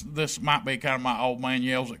guess this might be kind of my old man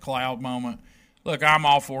yells at cloud moment. Look, I'm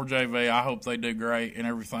all for JV. I hope they do great and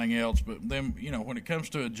everything else. But then, when it comes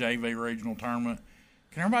to a JV regional tournament,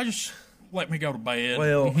 can everybody just let me go to bed?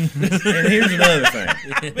 Well, and here's another thing.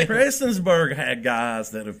 Prestonsburg had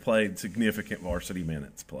guys that have played significant varsity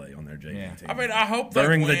minutes play on their JV team. I mean, I hope they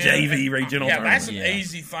during win. the JV regional tournament. That's an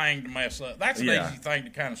easy thing to mess up. That's an easy thing to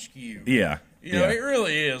kind of skew. Yeah. It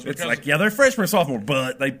really is. It's like, they're freshman, sophomore,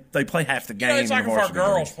 but they play half the game. It's like in if our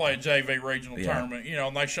girls game. play a JV regional tournament,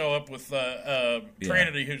 and they show up with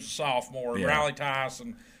Trinity, who's a sophomore, and Riley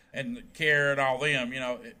Tyson and Kara and all them,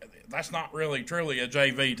 that's not really truly a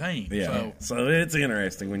JV team. Yeah. So it's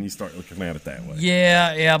interesting when you start looking at it that way.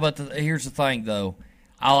 Yeah, but here's the thing, though.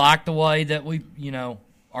 I like the way that we,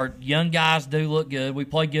 our young guys do look good. We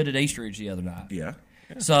played good at Eastridge the other night. Yeah.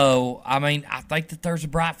 So, I mean, I think that there's a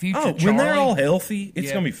bright future. Oh, when they're all healthy,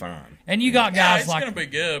 it's going to be fine. And you got guys it's going to be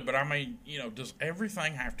good, but I mean, does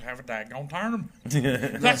everything have to have a daggone tournament?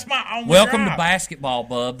 That's my only Welcome drive. to basketball,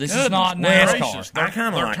 bub. This Goodness is not gracious. NASCAR. I kind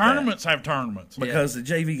of Their like tournaments have tournaments. because the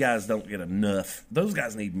JV guys don't get enough. Those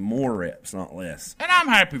guys need more reps, not less. And I'm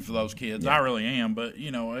happy for those kids. I really am. But,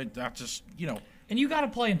 I just. And you got to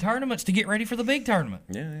play in tournaments to get ready for the big tournament.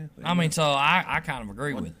 Yeah. I mean, so I kind of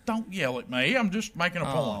agree with it. Don't yell at me. I'm just making a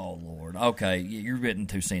point. Oh, Lord. Okay, you're getting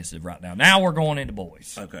too sensitive right now. Now we're going into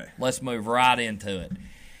boys. Okay. Let's move right into it.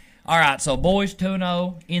 All right, so boys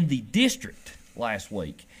 2-0 in the district last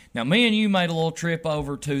week. Now, me and you made a little trip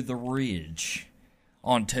over to the Ridge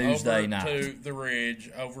on Tuesday night. To the Ridge,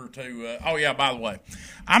 over to. By the way,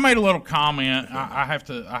 I made a little comment. I have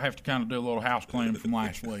to kind of do a little house cleaning from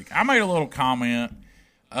last week. I made a little comment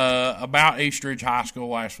about Eastridge High School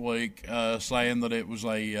last week, saying that it was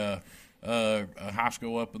a high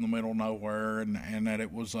school up in the middle of nowhere, and that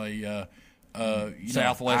it was a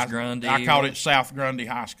Southwest Grundy. I called it South Grundy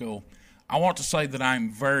High School. I want to say that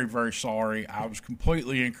I'm very, very sorry. I was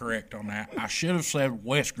completely incorrect on that. I should have said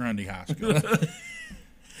West Grundy High School.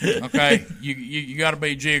 Okay, you got to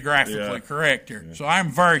be geographically correct here. So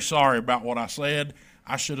I'm very sorry about what I said.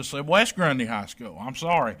 I should have said West Grundy High School. I'm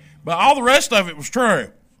sorry, but all the rest of it was true.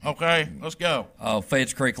 Okay, let's go. Oh,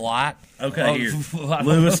 Feds Creek Light. Okay, here.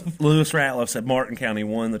 Lewis Ratliff said Martin County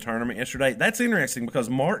won the tournament yesterday. That's interesting because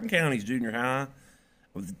Martin County's junior high,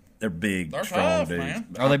 they're big, They're strong tough, dudes. man.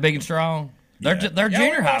 Are they big and strong? They're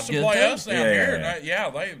junior high good play too. us down Yeah.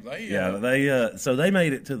 here. They so they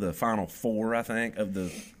made it to the Final Four, I think, of the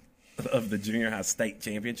junior high state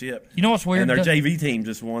championship. You know what's weird? And their Doug? JV team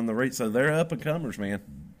just won the race, so they're up and comers, man.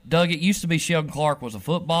 Doug, it used to be Sheldon Clark was a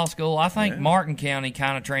football school. I think Martin County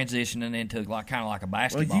kind of transitioning into kind of like a Well,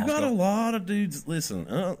 basketball you got school. a lot of dudes.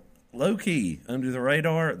 Listen, low key under the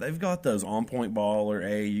radar. They've got those on point ball or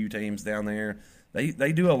AAU teams down there.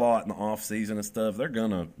 They do a lot in the off season and stuff. They're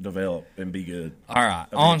gonna develop and be good. All right,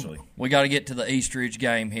 eventually. we got to get to the Eastridge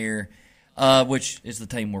game here, which is the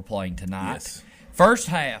team we're playing tonight. Yes. First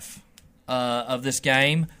half of this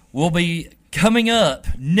game will be coming up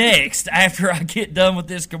next after I get done with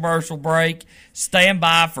this commercial break. Stand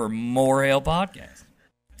by for more Hell Podcast.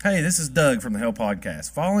 Hey, this is Doug from the Hell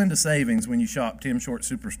Podcast. Fall into savings when you shop Tim Short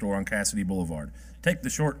Superstore on Cassidy Boulevard. Take the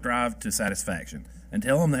short drive to satisfaction and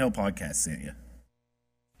tell them the Hell Podcast sent you.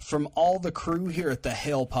 From all the crew here at the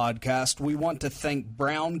Hale Podcast, we want to thank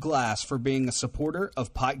Brown Glass for being a supporter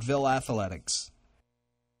of Pikeville Athletics.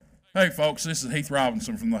 Hey, folks, this is Heath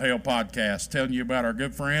Robinson from the Hale Podcast, telling you about our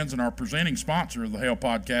good friends and our presenting sponsor of the Hale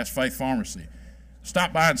Podcast, Faith Pharmacy.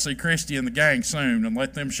 Stop by and see Christy and the gang soon and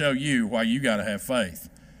let them show you why you got to have faith.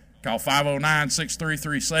 Call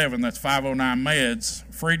 509-6337, that's 509-MEDS,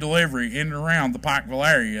 free delivery in and around the Pikeville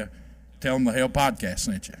area. Tell them the Hale Podcast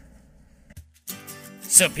sent you.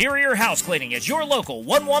 Superior House Cleaning is your local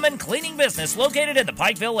one-woman cleaning business located in the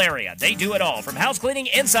Pikeville area. They do it all, from house cleaning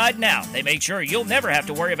inside and out. They make sure you'll never have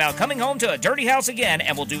to worry about coming home to a dirty house again,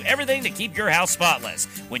 and will do everything to keep your house spotless.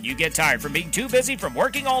 When you get tired from being too busy from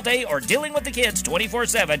working all day or dealing with the kids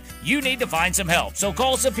 24/7, you need to find some help. So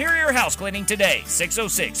call Superior House Cleaning today,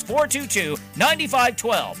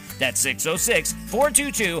 606-422-9512. That's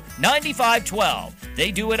 606-422-9512.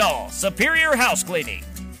 They do it all. Superior House Cleaning.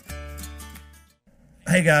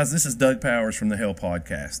 Hey guys, this is Doug Powers from the Hell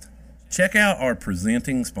Podcast. Check out our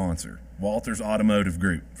presenting sponsor, Walters Automotive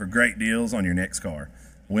Group, for great deals on your next car.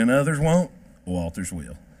 When others won't, Walters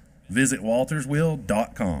will. Visit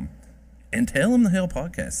walterswill.com and tell them the Hell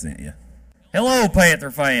Podcast sent you. Hello, Panther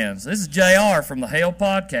fans. This is JR from the Hale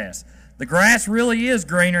Podcast. The grass really is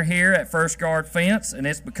greener here at First Guard Fence, and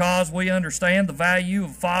it's because we understand the value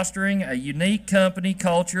of fostering a unique company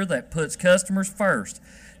culture that puts customers first.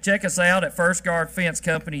 Check us out at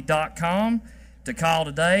firstguardfencecompany.com to call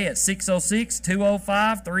today at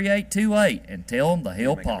 606-205-3828 and tell them the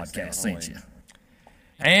Hale Podcast sent you.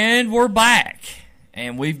 And we're back,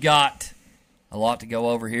 and we've got a lot to go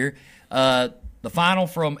over here. The final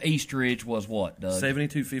from Eastridge was what, Doug?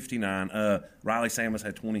 72-59. Riley Samus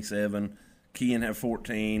had 27. Kean had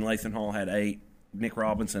 14. Lathan Hall had 8. Nick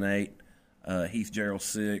Robinson 8. Heath Gerald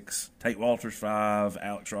 6. Tate Walters 5.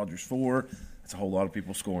 Alex Rogers 4. That's a whole lot of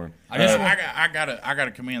people scoring. I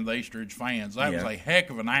gotta commend the Eastridge fans. That was a heck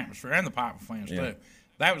of an atmosphere, and the Piper fans too.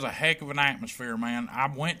 That was a heck of an atmosphere, man. I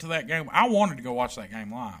went to that game. I wanted to go watch that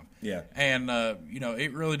game live. Yeah. And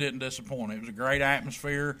it really didn't disappoint. It was a great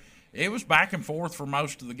atmosphere. It was back and forth for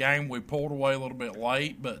most of the game. We pulled away a little bit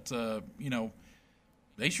late, but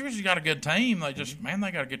Eastridge has got a good team. They just,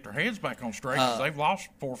 they got to get their heads back on straight because they've lost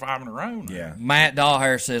 4 or 5 in a row now. Yeah. Matt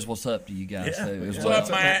Dahlhair says, "What's up to you guys?" Too, as What's well. up,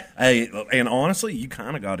 Matt? Hey, and honestly, you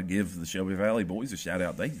kind of got to give the Shelby Valley boys a shout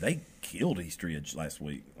out. They killed Eastridge last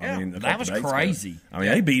week. Yeah, I mean, that was crazy.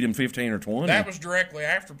 They beat him 15 or 20. That was directly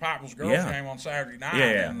after Piper's girls game on Saturday night.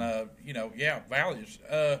 Yeah. And, Valley's.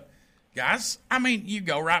 Guys, you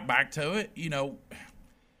go right back to it.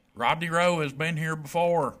 Rodney Rowe has been here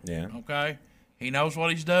before. Yeah. Okay? He knows what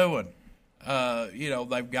he's doing.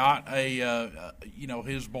 They've got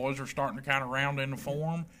his boys are starting to kind of round into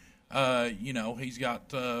form. He's got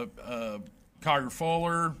Collier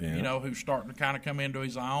Fuller, who's starting to kind of come into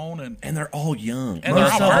his own. And they're all young. And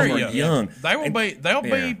they're all very young. They'll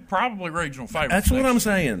be probably regional favorites. That's what I'm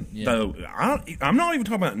saying, though. I'm not even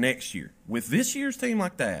talking about next year. With this year's team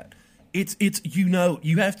like that, it's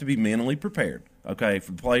you have to be mentally prepared. Okay,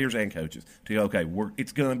 for players and coaches to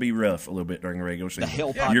it's going to be rough a little bit during the regular season.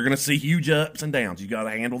 You're going to see huge ups and downs. You got to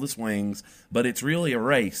handle the swings, but it's really a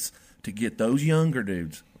race to get those younger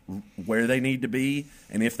dudes where they need to be,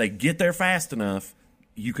 and if they get there fast enough,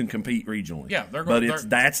 you can compete regionally. Yeah,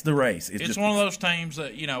 that's the race. It's just one of those teams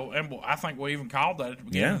that, and I think we even called that at the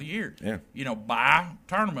beginning of the year. Yeah. By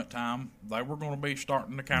tournament time, they were going to be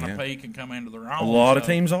starting to kind of peak and come into their own. A lot of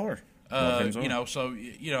teams are.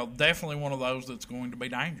 Definitely one of those that's going to be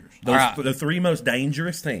dangerous. The three most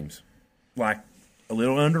dangerous teams, like a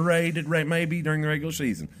little underrated maybe during the regular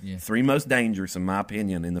season. Yeah. Three most dangerous, in my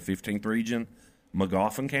opinion, in the 15th region: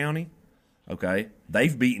 Magoffin County. Okay,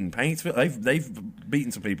 they've beaten Paintsville. They've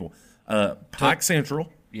beaten some people. Pike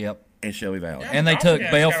Central. Yep. And Shelby Valley. And they took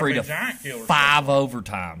Magoffin Belfry to giant killers. 5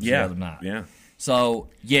 overtimes the other night. Yeah. So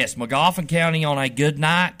yes, Magoffin County on a good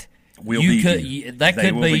night,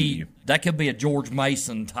 that could be a George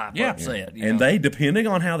Mason type upset. And they, depending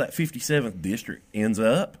on how that 57th district ends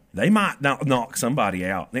up, they might knock somebody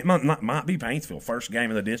out. It might be Paintsville, first game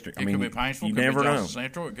of the district. It could be Paintsville. You could never be know. Johnson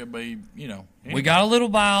Central. It could be, We got a little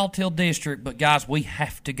while till district, but guys, we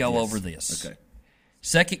have to go over this. Okay.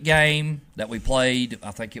 Second game that we played,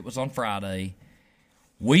 I think it was on Friday.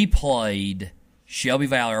 We played Shelby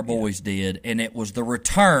Valley, our boys did, and it was the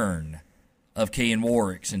return of Key and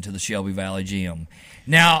Warwicks into the Shelby Valley gym.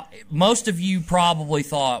 Now, most of you probably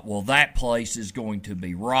thought, well, that place is going to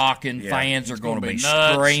be rocking. Fans are going to be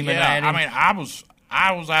nuts. screaming at him. I mean,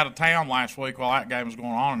 I was out of town last week while that game was going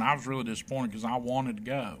on, and I was really disappointed because I wanted to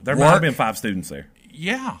go. There might have been 5 students there.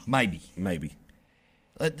 Yeah. Maybe.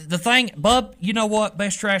 The thing, Bub, you know what?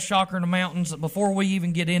 Best trash talker in the mountains. Before we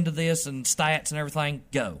even get into this and stats and everything,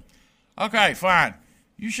 go. Okay, fine.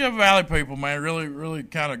 You Shelby Valley people, man, really, really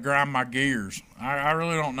kind of grind my gears. I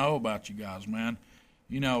really don't know about you guys, man.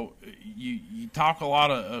 You talk a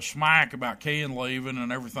lot of smack about Kean leaving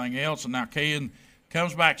and everything else, and now Kean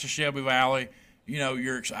comes back to Shelby Valley.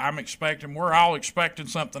 We're all expecting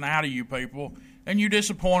something out of you people, and you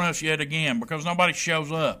disappoint us yet again because nobody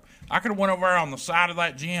shows up. I could have went over there on the side of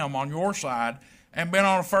that gym on your side and been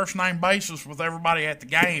on a first-name basis with everybody at the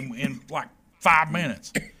game in like 5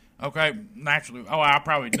 minutes. Okay, naturally. Oh, I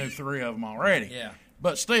probably knew 3 of them already. Yeah.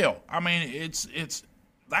 But still, I mean,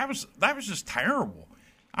 that was just terrible.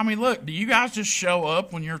 I mean, look, do you guys just show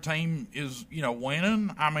up when your team is,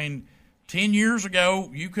 winning? I mean, 10 years ago,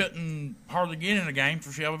 you couldn't hardly get in a game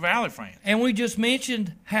for Shelby Valley fans. And we just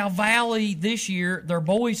mentioned how Valley this year, their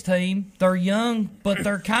boys team, they're young, but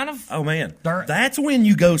they're kind of... Oh, man. That's when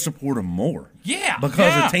you go support them more. Yeah.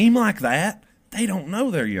 Because a team like that, they don't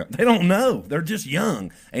know they're young. They don't know. They're just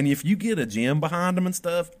young. And if you get a gym behind them and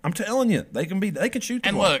stuff, I'm telling you, they can shoot the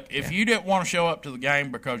And ball. look, if you didn't want to show up to the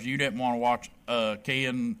game because you didn't want to watch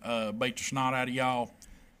Kean beat the snot out of y'all,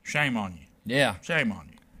 shame on you. Yeah. Shame on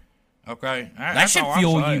you. Okay? That should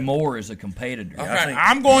fuel you more as a competitor. Okay,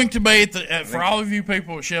 I'm going to be for all of you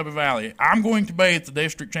people at Shelby Valley, I'm going to be at the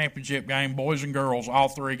district championship game, boys and girls, all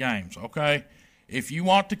 3 games, okay? If you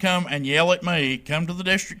want to come and yell at me, come to the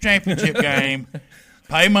district championship game,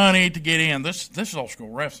 pay money to get in. This is old school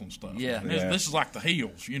wrestling stuff. Yeah. This is like the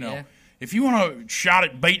heels, Yeah. If you want to shot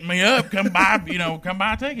at beating me up, come buy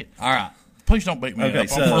a ticket. All right. Please don't beat me up.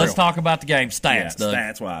 So Let's talk about the game stats, Doug.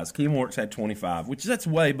 Stats-wise, Kean Warwicks had 25, that's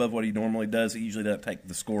way above what he normally does. He usually doesn't take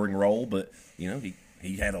the scoring role, but,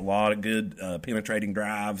 he had a lot of good penetrating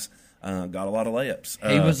drives, got a lot of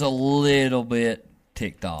layups. He was a little bit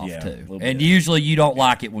ticked off, Yeah, a too. little And bit. usually you don't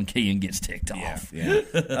like it when Kean gets ticked off.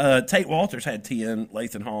 Yeah. Tate Walters had 10,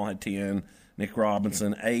 Lathan Hall had 10, Nick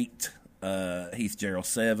Robinson 8, Heath Gerald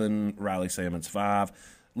 7, Riley Sammons 5,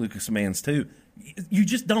 Lucas Mans 2. You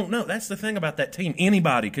just don't know. That's the thing about that team.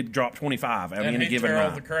 Anybody could drop 25 at any given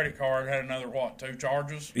night. the credit card had another, 2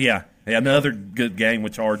 charges? Yeah, another good game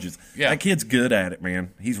with charges. Yeah. That kid's good at it,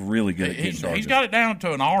 man. He's really good at getting charges. He's got it down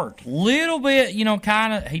to an art. Little bit,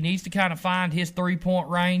 he needs to kind of find his 3-point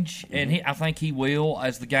range, and I think he will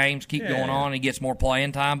as the games keep going on and he gets more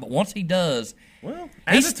playing time. But once he does,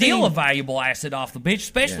 he's still a valuable asset off the bench,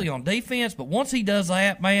 especially on defense. But once he does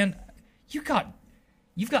that, man, you've got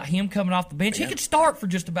him coming off the bench. He could start for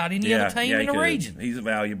just about any other team in the region. He's a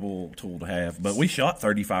valuable tool to have. But we shot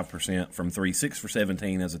 35% from 3, 6 for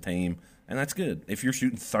 17 as a team, and that's good. If you're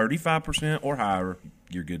shooting 35% or higher,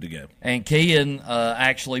 you're good to go. And Kean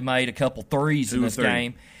actually made a couple threes in this 3.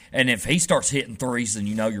 game. And if he starts hitting threes, then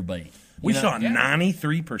you're beat. We shot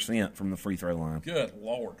 93% from the free throw line. Good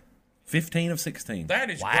Lord. 15 of 16.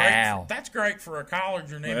 That is Wow. great. That's great for a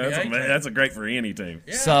college or an NBA team. That's great for any team.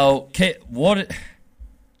 Yeah. So,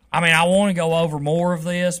 I mean, I want to go over more of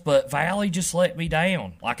this, but Valley just let me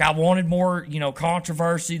down. Like, I wanted more,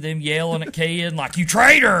 controversy, them yelling at kids, like, you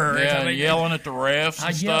traitor! Yeah, I mean, yelling at the refs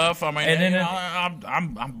and stuff. I mean, and then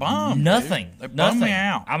I'm bummed. Nothing. Dude. They bummed Nothing. me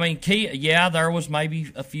out. I mean, there was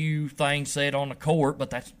maybe a few things said on the court, but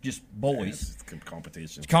that's just boys. It's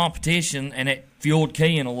competition. Competition, and it fueled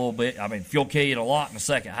Kean a little bit. I mean, fueled Kean a lot in the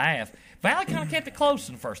second half. Valley kind of kept it close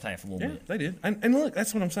in the first half a little bit. They did. And look,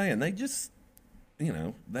 that's what I'm saying. They just,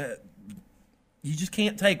 that you just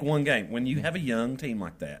can't take one game. When you have a young team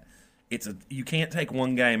like that, you can't take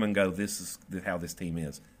one game and go, this is how this team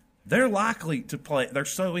is. They're likely to play. They're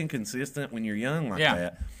so inconsistent when you're young like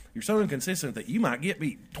that. You're so inconsistent that you might get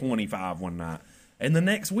beat 25 one night, and the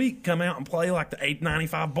next week come out and play like the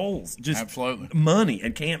 895 Bulls. Just absolutely money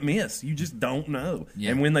and can't miss. You just don't know.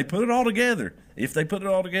 Yeah. And when they put it all together, if they put it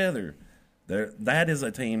all together, that is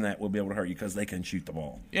a team that will be able to hurt you because they can shoot the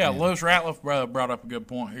ball. Yeah, Lewis Ratliff brought up a good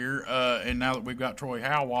point here. And now that we've got Troy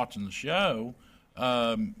Howe watching the show,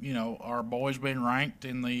 our boys been ranked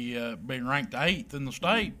 8th in the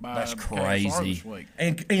state by That's KSR crazy. this week.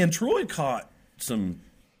 And Troy caught some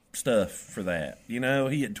stuff for that. He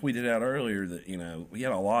had tweeted out earlier that he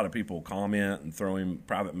had a lot of people comment and throw him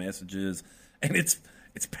private messages, and it's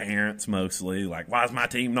parents mostly like, why is my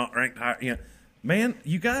team not ranked higher? Man,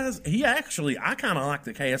 you guys, I kind of like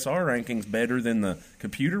the KSR rankings better than the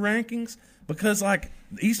computer rankings because, like,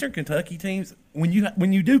 the Eastern Kentucky teams, when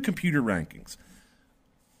you do computer rankings,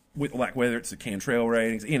 like whether it's the Cantrell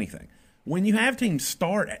ratings, anything, when you have teams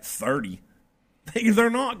start at 30, they're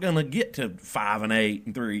not going to get to 5 and 8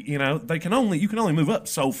 and 3. You can only move up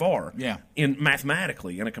so far. Yeah. In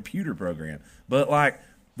mathematically in a computer program, but like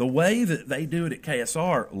the way that they do it at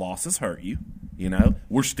KSR, losses hurt you.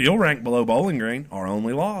 We're still ranked below Bowling Green, our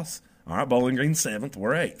only loss. All right, Bowling Green's 7th,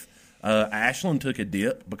 we're 8th. Ashland took a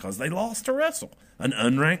dip because they lost to Russell, an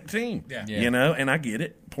unranked team. Yeah. And I get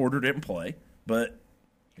it. Porter didn't play, but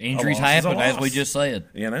Injuries a loss is a happen, as loss. we just said.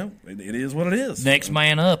 It is what it is. Next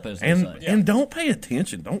man up, as they say. And don't pay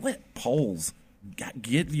attention. Don't let polls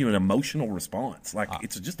give you an emotional response. Like,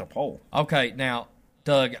 it's just a poll. Okay, now,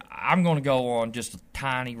 Doug, I'm going to go on just a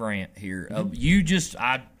tiny rant here.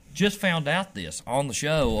 I just found out this on the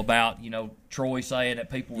show about, Troy saying that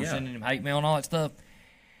people were sending him hate mail and all that stuff.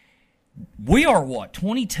 We are,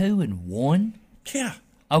 22-1? Yeah.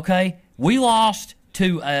 Okay, we lost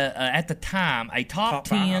to, at the time, a top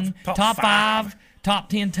 10, top 5, top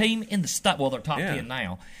 10 team in the state. Well, they're top 10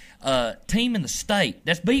 now. Team in the state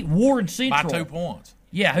that's beat Warren Central by 2 points.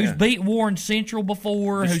 Yeah, who's beat Warren Central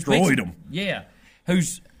before? Destroyed them. Yeah,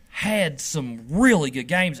 who's had some really good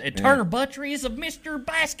games. And Turner Buttrey is a Mr.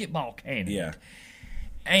 Basketball candidate. Yeah.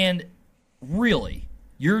 And really,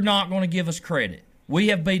 you're not going to give us credit. We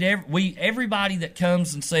have beat everybody that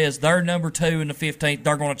comes and says they're number 2 in the 15th,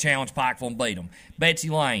 they're going to challenge Pikeville and beat them. Betsy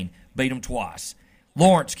Lane beat them twice.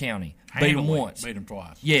 Lawrence County beat them once. Beat them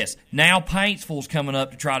twice. Yes. Now Paintsville's coming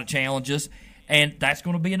up to try to challenge us, and that's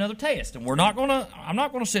going to be another test. And I'm not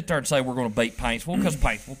going to sit there and say we're going to beat Paintsville because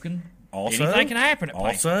Paintsville anything can happen at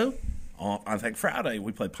Paintsville. Also, I think Friday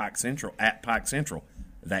we play Pike Central at Pike Central.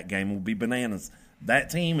 That game will be bananas. That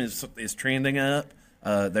team is trending up.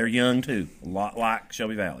 They're young too, a lot like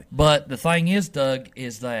Shelby Valley. But the thing is, Doug,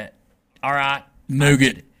 is that all right?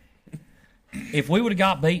 Nougat. If we would have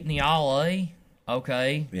got beat in the All-A,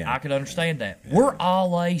 okay, I could understand that. We're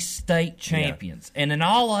All-A state champions, and an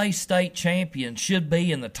All-A state champion should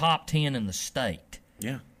be in the top 10 in the state.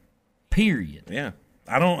 Yeah. Period. Yeah.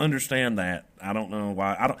 I don't understand that. I don't know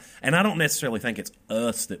why. I don't necessarily think it's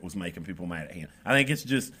us that was making people mad at him. I think it's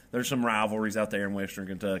just there's some rivalries out there in Western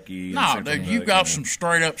Kentucky. And No, Central dude, Kentucky. you've got some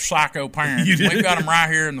straight up psycho parents. You do. We've got them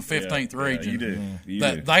right here in the 15th region. You do. You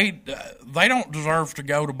That do. they don't deserve to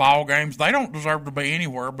go to ball games. They don't deserve to be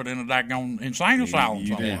anywhere but in a daggone insane asylum You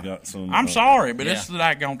do somewhere. got some, I'm sorry, but it's the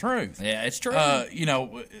daggone truth. Yeah, it's true.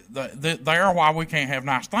 They are why we can't have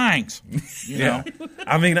nice things. You know?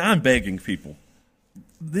 I mean, I'm begging people.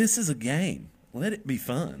 This is a game. Let it be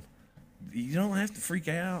fun. You don't have to freak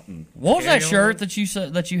out. And what was carry that on. shirt that you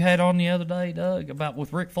said that you had on the other day, Doug? About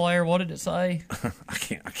with Ric Flair? What did it say? I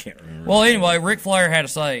can't remember. Well, anyway, Ric Flair had a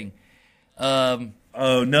saying. Oh,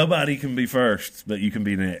 nobody can be first, but you can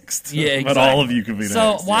be next. Yeah, exactly. But all of you can be next.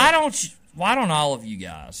 So why don't all of you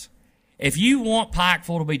guys, if you want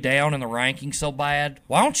Pikeville to be down in the rankings so bad,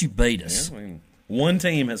 why don't you beat us? I mean, one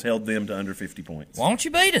team has held them to under 50 points. Why don't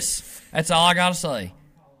you beat us? That's all I got to say.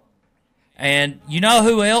 And you know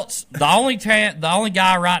who else? The only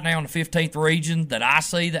guy right now in the 15th region that I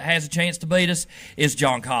see that has a chance to beat us is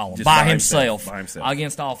John Collins Just by by himself himself.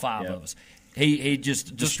 against all 5 of us. He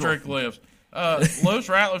just Just strict lives. Lewis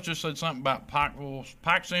Ratliff just said something about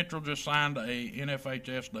Pike Central just signed a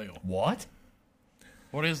NFHS deal. What?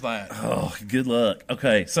 What is that? Oh, good luck.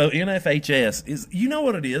 Okay, so NFHS is, you know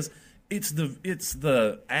what it is? It's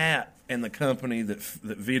the app and the company that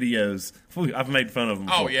videos. I've made fun of them.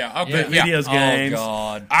 Oh before. yeah, okay, That videos games.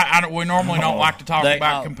 Oh God. We normally don't like to talk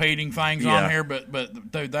about competing things Yeah. on here, but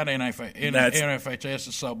dude, that NFHS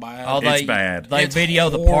is so bad. Oh, It's bad. They It's video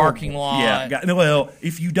the horrible. parking lot. Yeah. Well,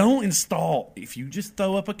 if you just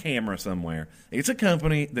throw up a camera somewhere, it's a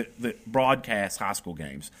company that broadcasts high school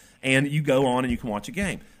games, and you go on and you can watch a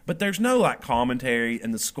game. But there's no like commentary,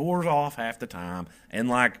 and the score's off half the time, and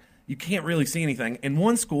like you can't really see anything. And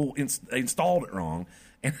one school installed it wrong,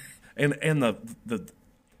 and the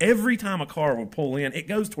every time a car would pull in, it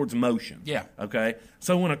goes towards motion. Yeah. Okay.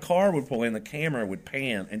 So when a car would pull in, the camera would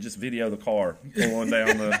pan and just video the car pulling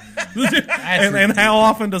down the. and how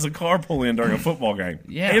often does a car pull in during a football game?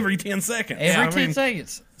 Yeah. Every 10 seconds. Every I 10 mean,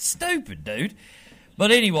 seconds. Stupid, dude.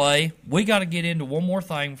 But anyway, we got to get into one more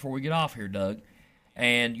thing before we get off here, Doug.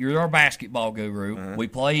 And you're our basketball guru. We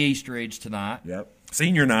play Eastridge tonight. Yep.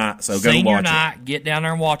 Senior night, so go Senior watch night, get down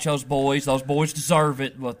there and watch those boys. Those boys deserve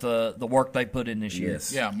it with the work they put in this year.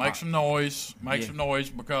 Yes. Yeah, make some noise. Make some noise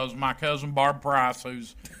because my cousin Barb Price,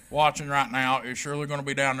 who's watching right now, is surely going to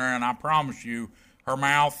be down there, and I promise you, her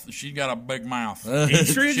mouth, she's got a big mouth.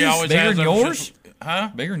 Eastridge She always bigger has than them. yours? Huh?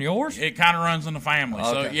 Bigger than yours? It kind of runs in the family.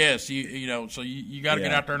 So, Okay. yes, you got to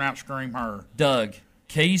get Yeah. out there and out-scream her. Doug,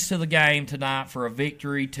 keys to the game tonight for a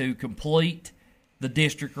victory to complete the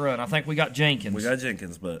district run. I think we got Jenkins. We got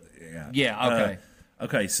Jenkins, but yeah. Yeah, okay.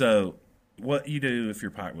 Okay, so what you do if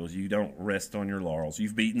you're Pikeville is you don't rest on your laurels.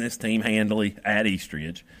 You've beaten this team handily at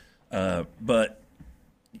Eastridge, but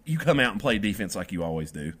you come out and play defense like you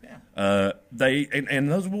always do. Yeah.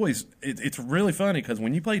 And those boys, it's really funny because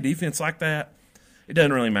when you play defense like that, it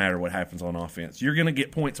doesn't really matter what happens on offense. You're going to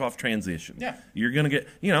get points off transition. Yeah. You're going to get,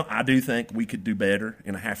 I do think we could do better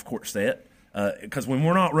in a half-court set because when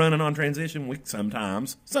we're not running on transition, we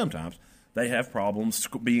sometimes they have problems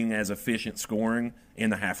being as efficient scoring in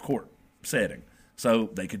the half-court setting. So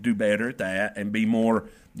they could do better at that and be more,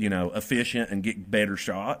 efficient and get better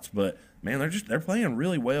shots. But, man, they're playing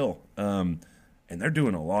really well, and they're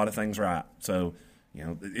doing a lot of things right. So,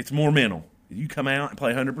 it's more mental. If you come out and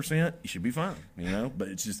play 100%, you should be fine, But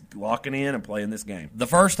it's just locking in and playing this game. The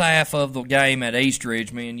first half of the game at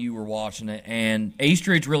Eastridge, me and you were watching it, and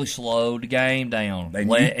Eastridge really slowed the game down.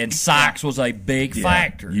 And Sykes was a big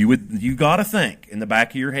factor. You got to think in the back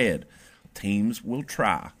of your head, teams will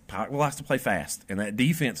try. Pikeville has to play fast, and that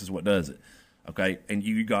defense is what does it. Okay, and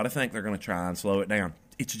you got to think they're going to try and slow it down.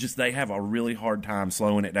 It's just they have a really hard time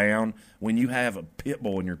slowing it down when you have a pit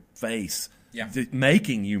bull in your face. Yeah.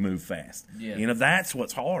 Making you move fast. Yeah. That's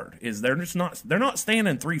what's hard. Is they're not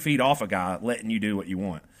standing 3 feet off a guy letting you do what you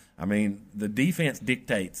want. I mean, the defense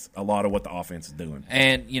dictates a lot of what the offense is doing.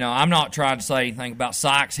 And, I'm not trying to say anything about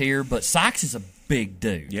Sykes here, but Sykes is a big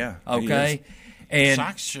dude. Yeah, he Okay? is. And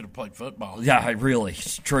Sykes should have played football. yeah, really,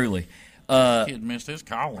 truly. Kid missed his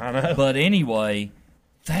calling. I know. But anyway,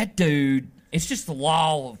 that dude, it's just the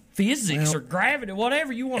law of physics or gravity,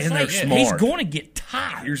 whatever you want to and say. they're He's smart. going to get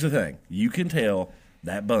tired. Here's the thing. You can tell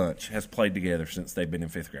that bunch has played together since they've been in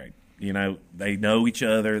 5th grade. They know each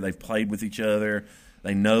other. They've played with each other.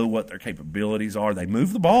 They know what their capabilities are. They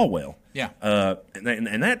move the ball well. Yeah.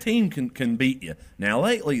 And that team can beat you. Now,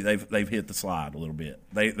 lately, they've hit the slide a little bit.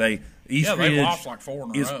 Eastridge lost like 4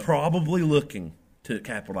 in a is row. probably looking to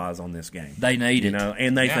capitalize on this game. They need it.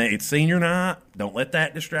 And they think it's senior night. Don't let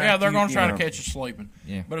that distract you. Yeah, they're going to try you to know. catch us sleeping.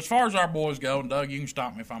 Yeah. But as far as our boys go, and Doug, you can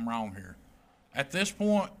stop me if I'm wrong here. At this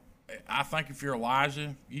point, I think if you're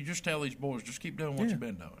Elijah, you just tell these boys, just keep doing what you've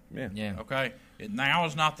been doing. Yeah. Okay? Now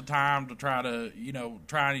is not the time to try to,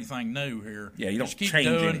 try anything new here. Yeah, you don't just keep change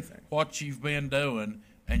doing anything. what you've been doing,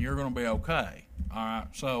 and you're going to be okay. All right?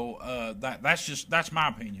 So that's my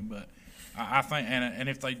opinion. But I think, and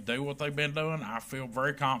if they do what they've been doing, I feel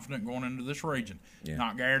very confident going into this region. Yeah.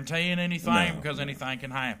 Not guaranteeing anything because anything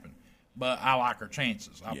can happen. But I like our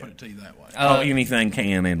chances. I'll put it to you that way. Anything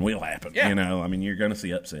can and will happen. Yeah. You're going to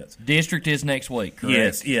see upsets. District is next week,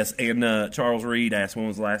 correct? Yes. And Charles Reed asked when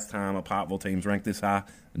was the last time a Pikeville team's ranked this high?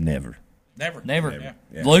 Never. Never.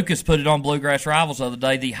 Yeah. Lucas put it on Bluegrass Rivals the other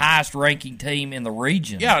day, the highest ranking team in the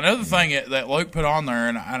region. Yeah, another thing that Luke put on there,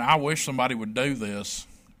 and I wish somebody would do this,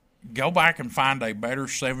 go back and find a better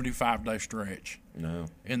 75-day stretch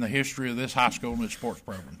in the history of this high school and its sports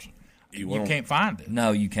programs. You can't find it.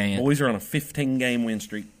 No, you can't. Boys are on a 15-game win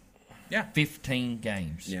streak. Yeah. 15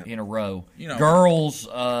 games in a row. Girls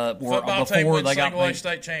were Football team before wins they got single A beat.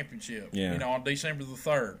 state championship. Yeah. On December the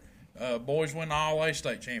 3rd. Boys win the All-A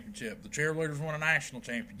state championship. The cheerleaders win a national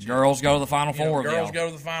championship. Girls go to the Final Four. Girls y'all. go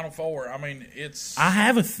to the Final Four. I mean, it's. I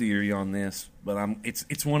have a theory on this, but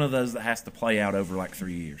it's one of those that has to play out over like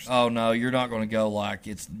 3 years. Oh no, you're not going to go like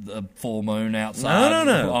it's the full moon outside.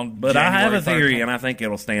 No. But I have a theory, 13th. and I think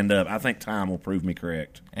it'll stand up. I think time will prove me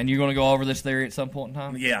correct. And you're going to go over this theory at some point in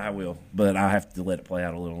time? Yeah, I will, but I have to let it play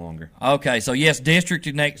out a little longer. Okay, so yes, district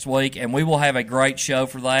next week, and we will have a great show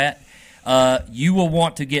for that. You will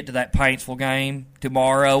want to get to that Paintsville game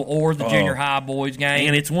tomorrow or the junior high boys game.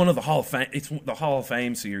 And it's one of the Hall of Fame. It's the Hall of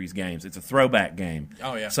Fame series games. It's a throwback game.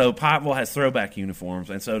 Oh, yeah. So Pikeville has throwback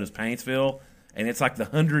uniforms, and so does Paintsville. And it's like the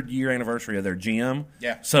 100-year anniversary of their gym.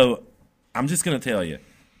 Yeah. So I'm just going to tell you,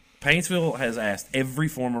 Paintsville has asked every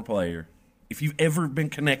former player, if you've ever been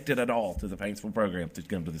connected at all to the Paintsville program, to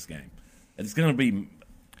come to this game. It's going to be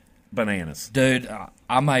bananas. Dude,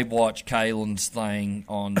 I may watch Kaylin's thing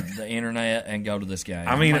on the internet and go to this game.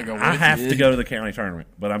 I mean, go I with have you. to go to the county tournament,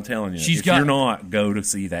 but I'm telling you, if you're not, go to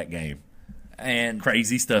see that game. And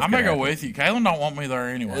Crazy stuff. I may go with you. Kaylin don't want me there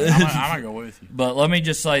anyway. I may go with you. But let me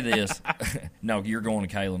just say this. No, you're going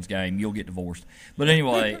to Kaylin's game. You'll get divorced. But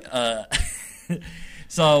anyway,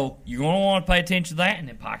 so you're going to want to pay attention to that. And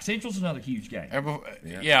then Pike Central's another huge game.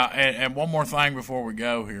 And one more thing before we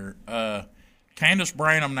go here. Candace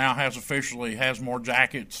Branham now has more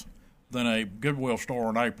jackets than a Goodwill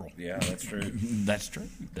store in April. Yeah, that's true. That's true.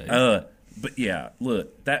 Dude. But yeah,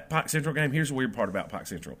 look, that Pike Central game, here's the weird part about Pike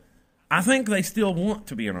Central. I think they still want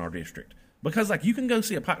to be in our district. Because, like, you can go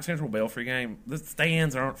see a Pike Central Belfry game, the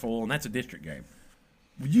stands aren't full, and that's a district game.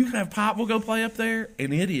 You can have Pikeville go play up there,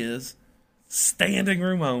 and it is standing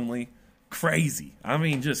room only, crazy. I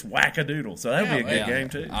mean, just whack-a-doodle. So that'll be a good game,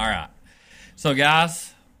 too. All right. So,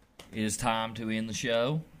 guys, it is time to end the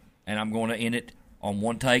show, and I'm going to end it on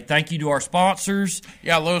one take. Thank you to our sponsors.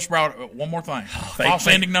 Yeah, Lewis brought one more thing. False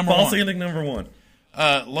ending number one. False ending number one.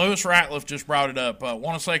 Lewis Ratliff just brought it up.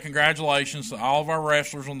 Want to say congratulations to all of our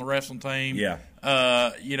wrestlers on the wrestling team. Yeah.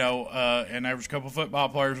 And there was a couple of football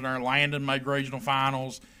players in there. Landon made regional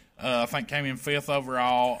finals. I think came in 5th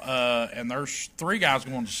overall. And there's 3 guys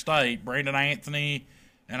going to state. Brandon Anthony,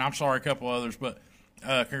 and I'm sorry, a couple others. But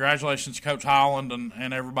congratulations to Coach Holland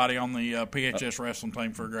and everybody on the PHS wrestling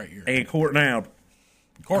team for a great year. And Court Now.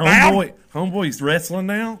 Court Homeboy's wrestling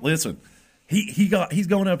now. Listen. He's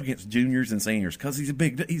going up against juniors and seniors because he's a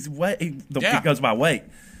big. It goes by weight.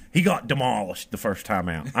 He got demolished the first time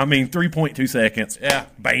out. I mean, 3.2 seconds. Yeah,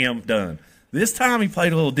 bam, done. This time he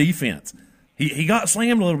played a little defense. He got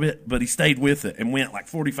slammed a little bit, but he stayed with it and went like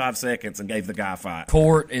 45 seconds and gave the guy a fight.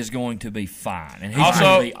 Court is going to be fine, and he's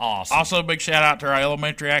going to be awesome. Also, a big shout out to our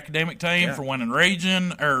elementary academic team for winning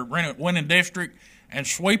region or winning district and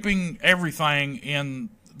sweeping everything in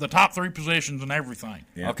the top 3 positions and everything.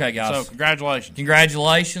 Yeah. Okay, guys. So, congratulations.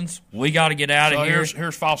 Congratulations. We got to get out of here.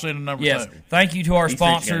 Here's false ending number 2. Thank you to our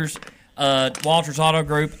sponsors, Walters Auto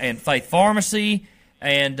Group and Faith Pharmacy,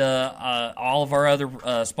 and all of our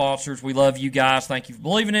other sponsors. We love you guys. Thank you for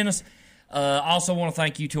believing in us. Also want to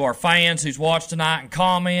thank you to our fans who's watched tonight and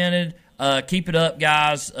commented. Keep it up,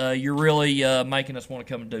 guys. You're really making us want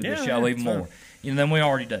to come and do this show even more than we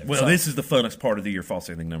already do. Well, this is the funnest part of the year, false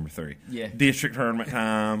ending number 3. Yeah. District tournament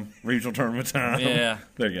time, regional tournament time. Yeah.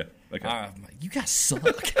 There you go. Okay. All right. You guys suck.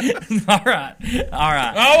 All right.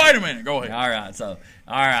 Oh, wait a minute. Go ahead. All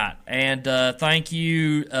right. And thank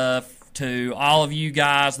you to all of you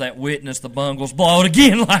guys that witnessed the Bungles blow it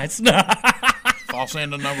again last night. False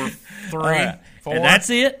ending number 3, right. 4. And that's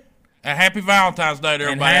it. And happy Valentine's Day to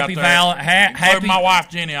everybody happy out there. happy my wife,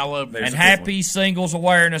 Jenny. I love you. And happy Singles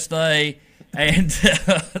Awareness Day. And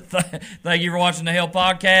thank you for watching the Hell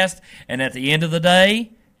Podcast. And at the end of the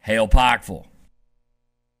day, Hail Pikeville.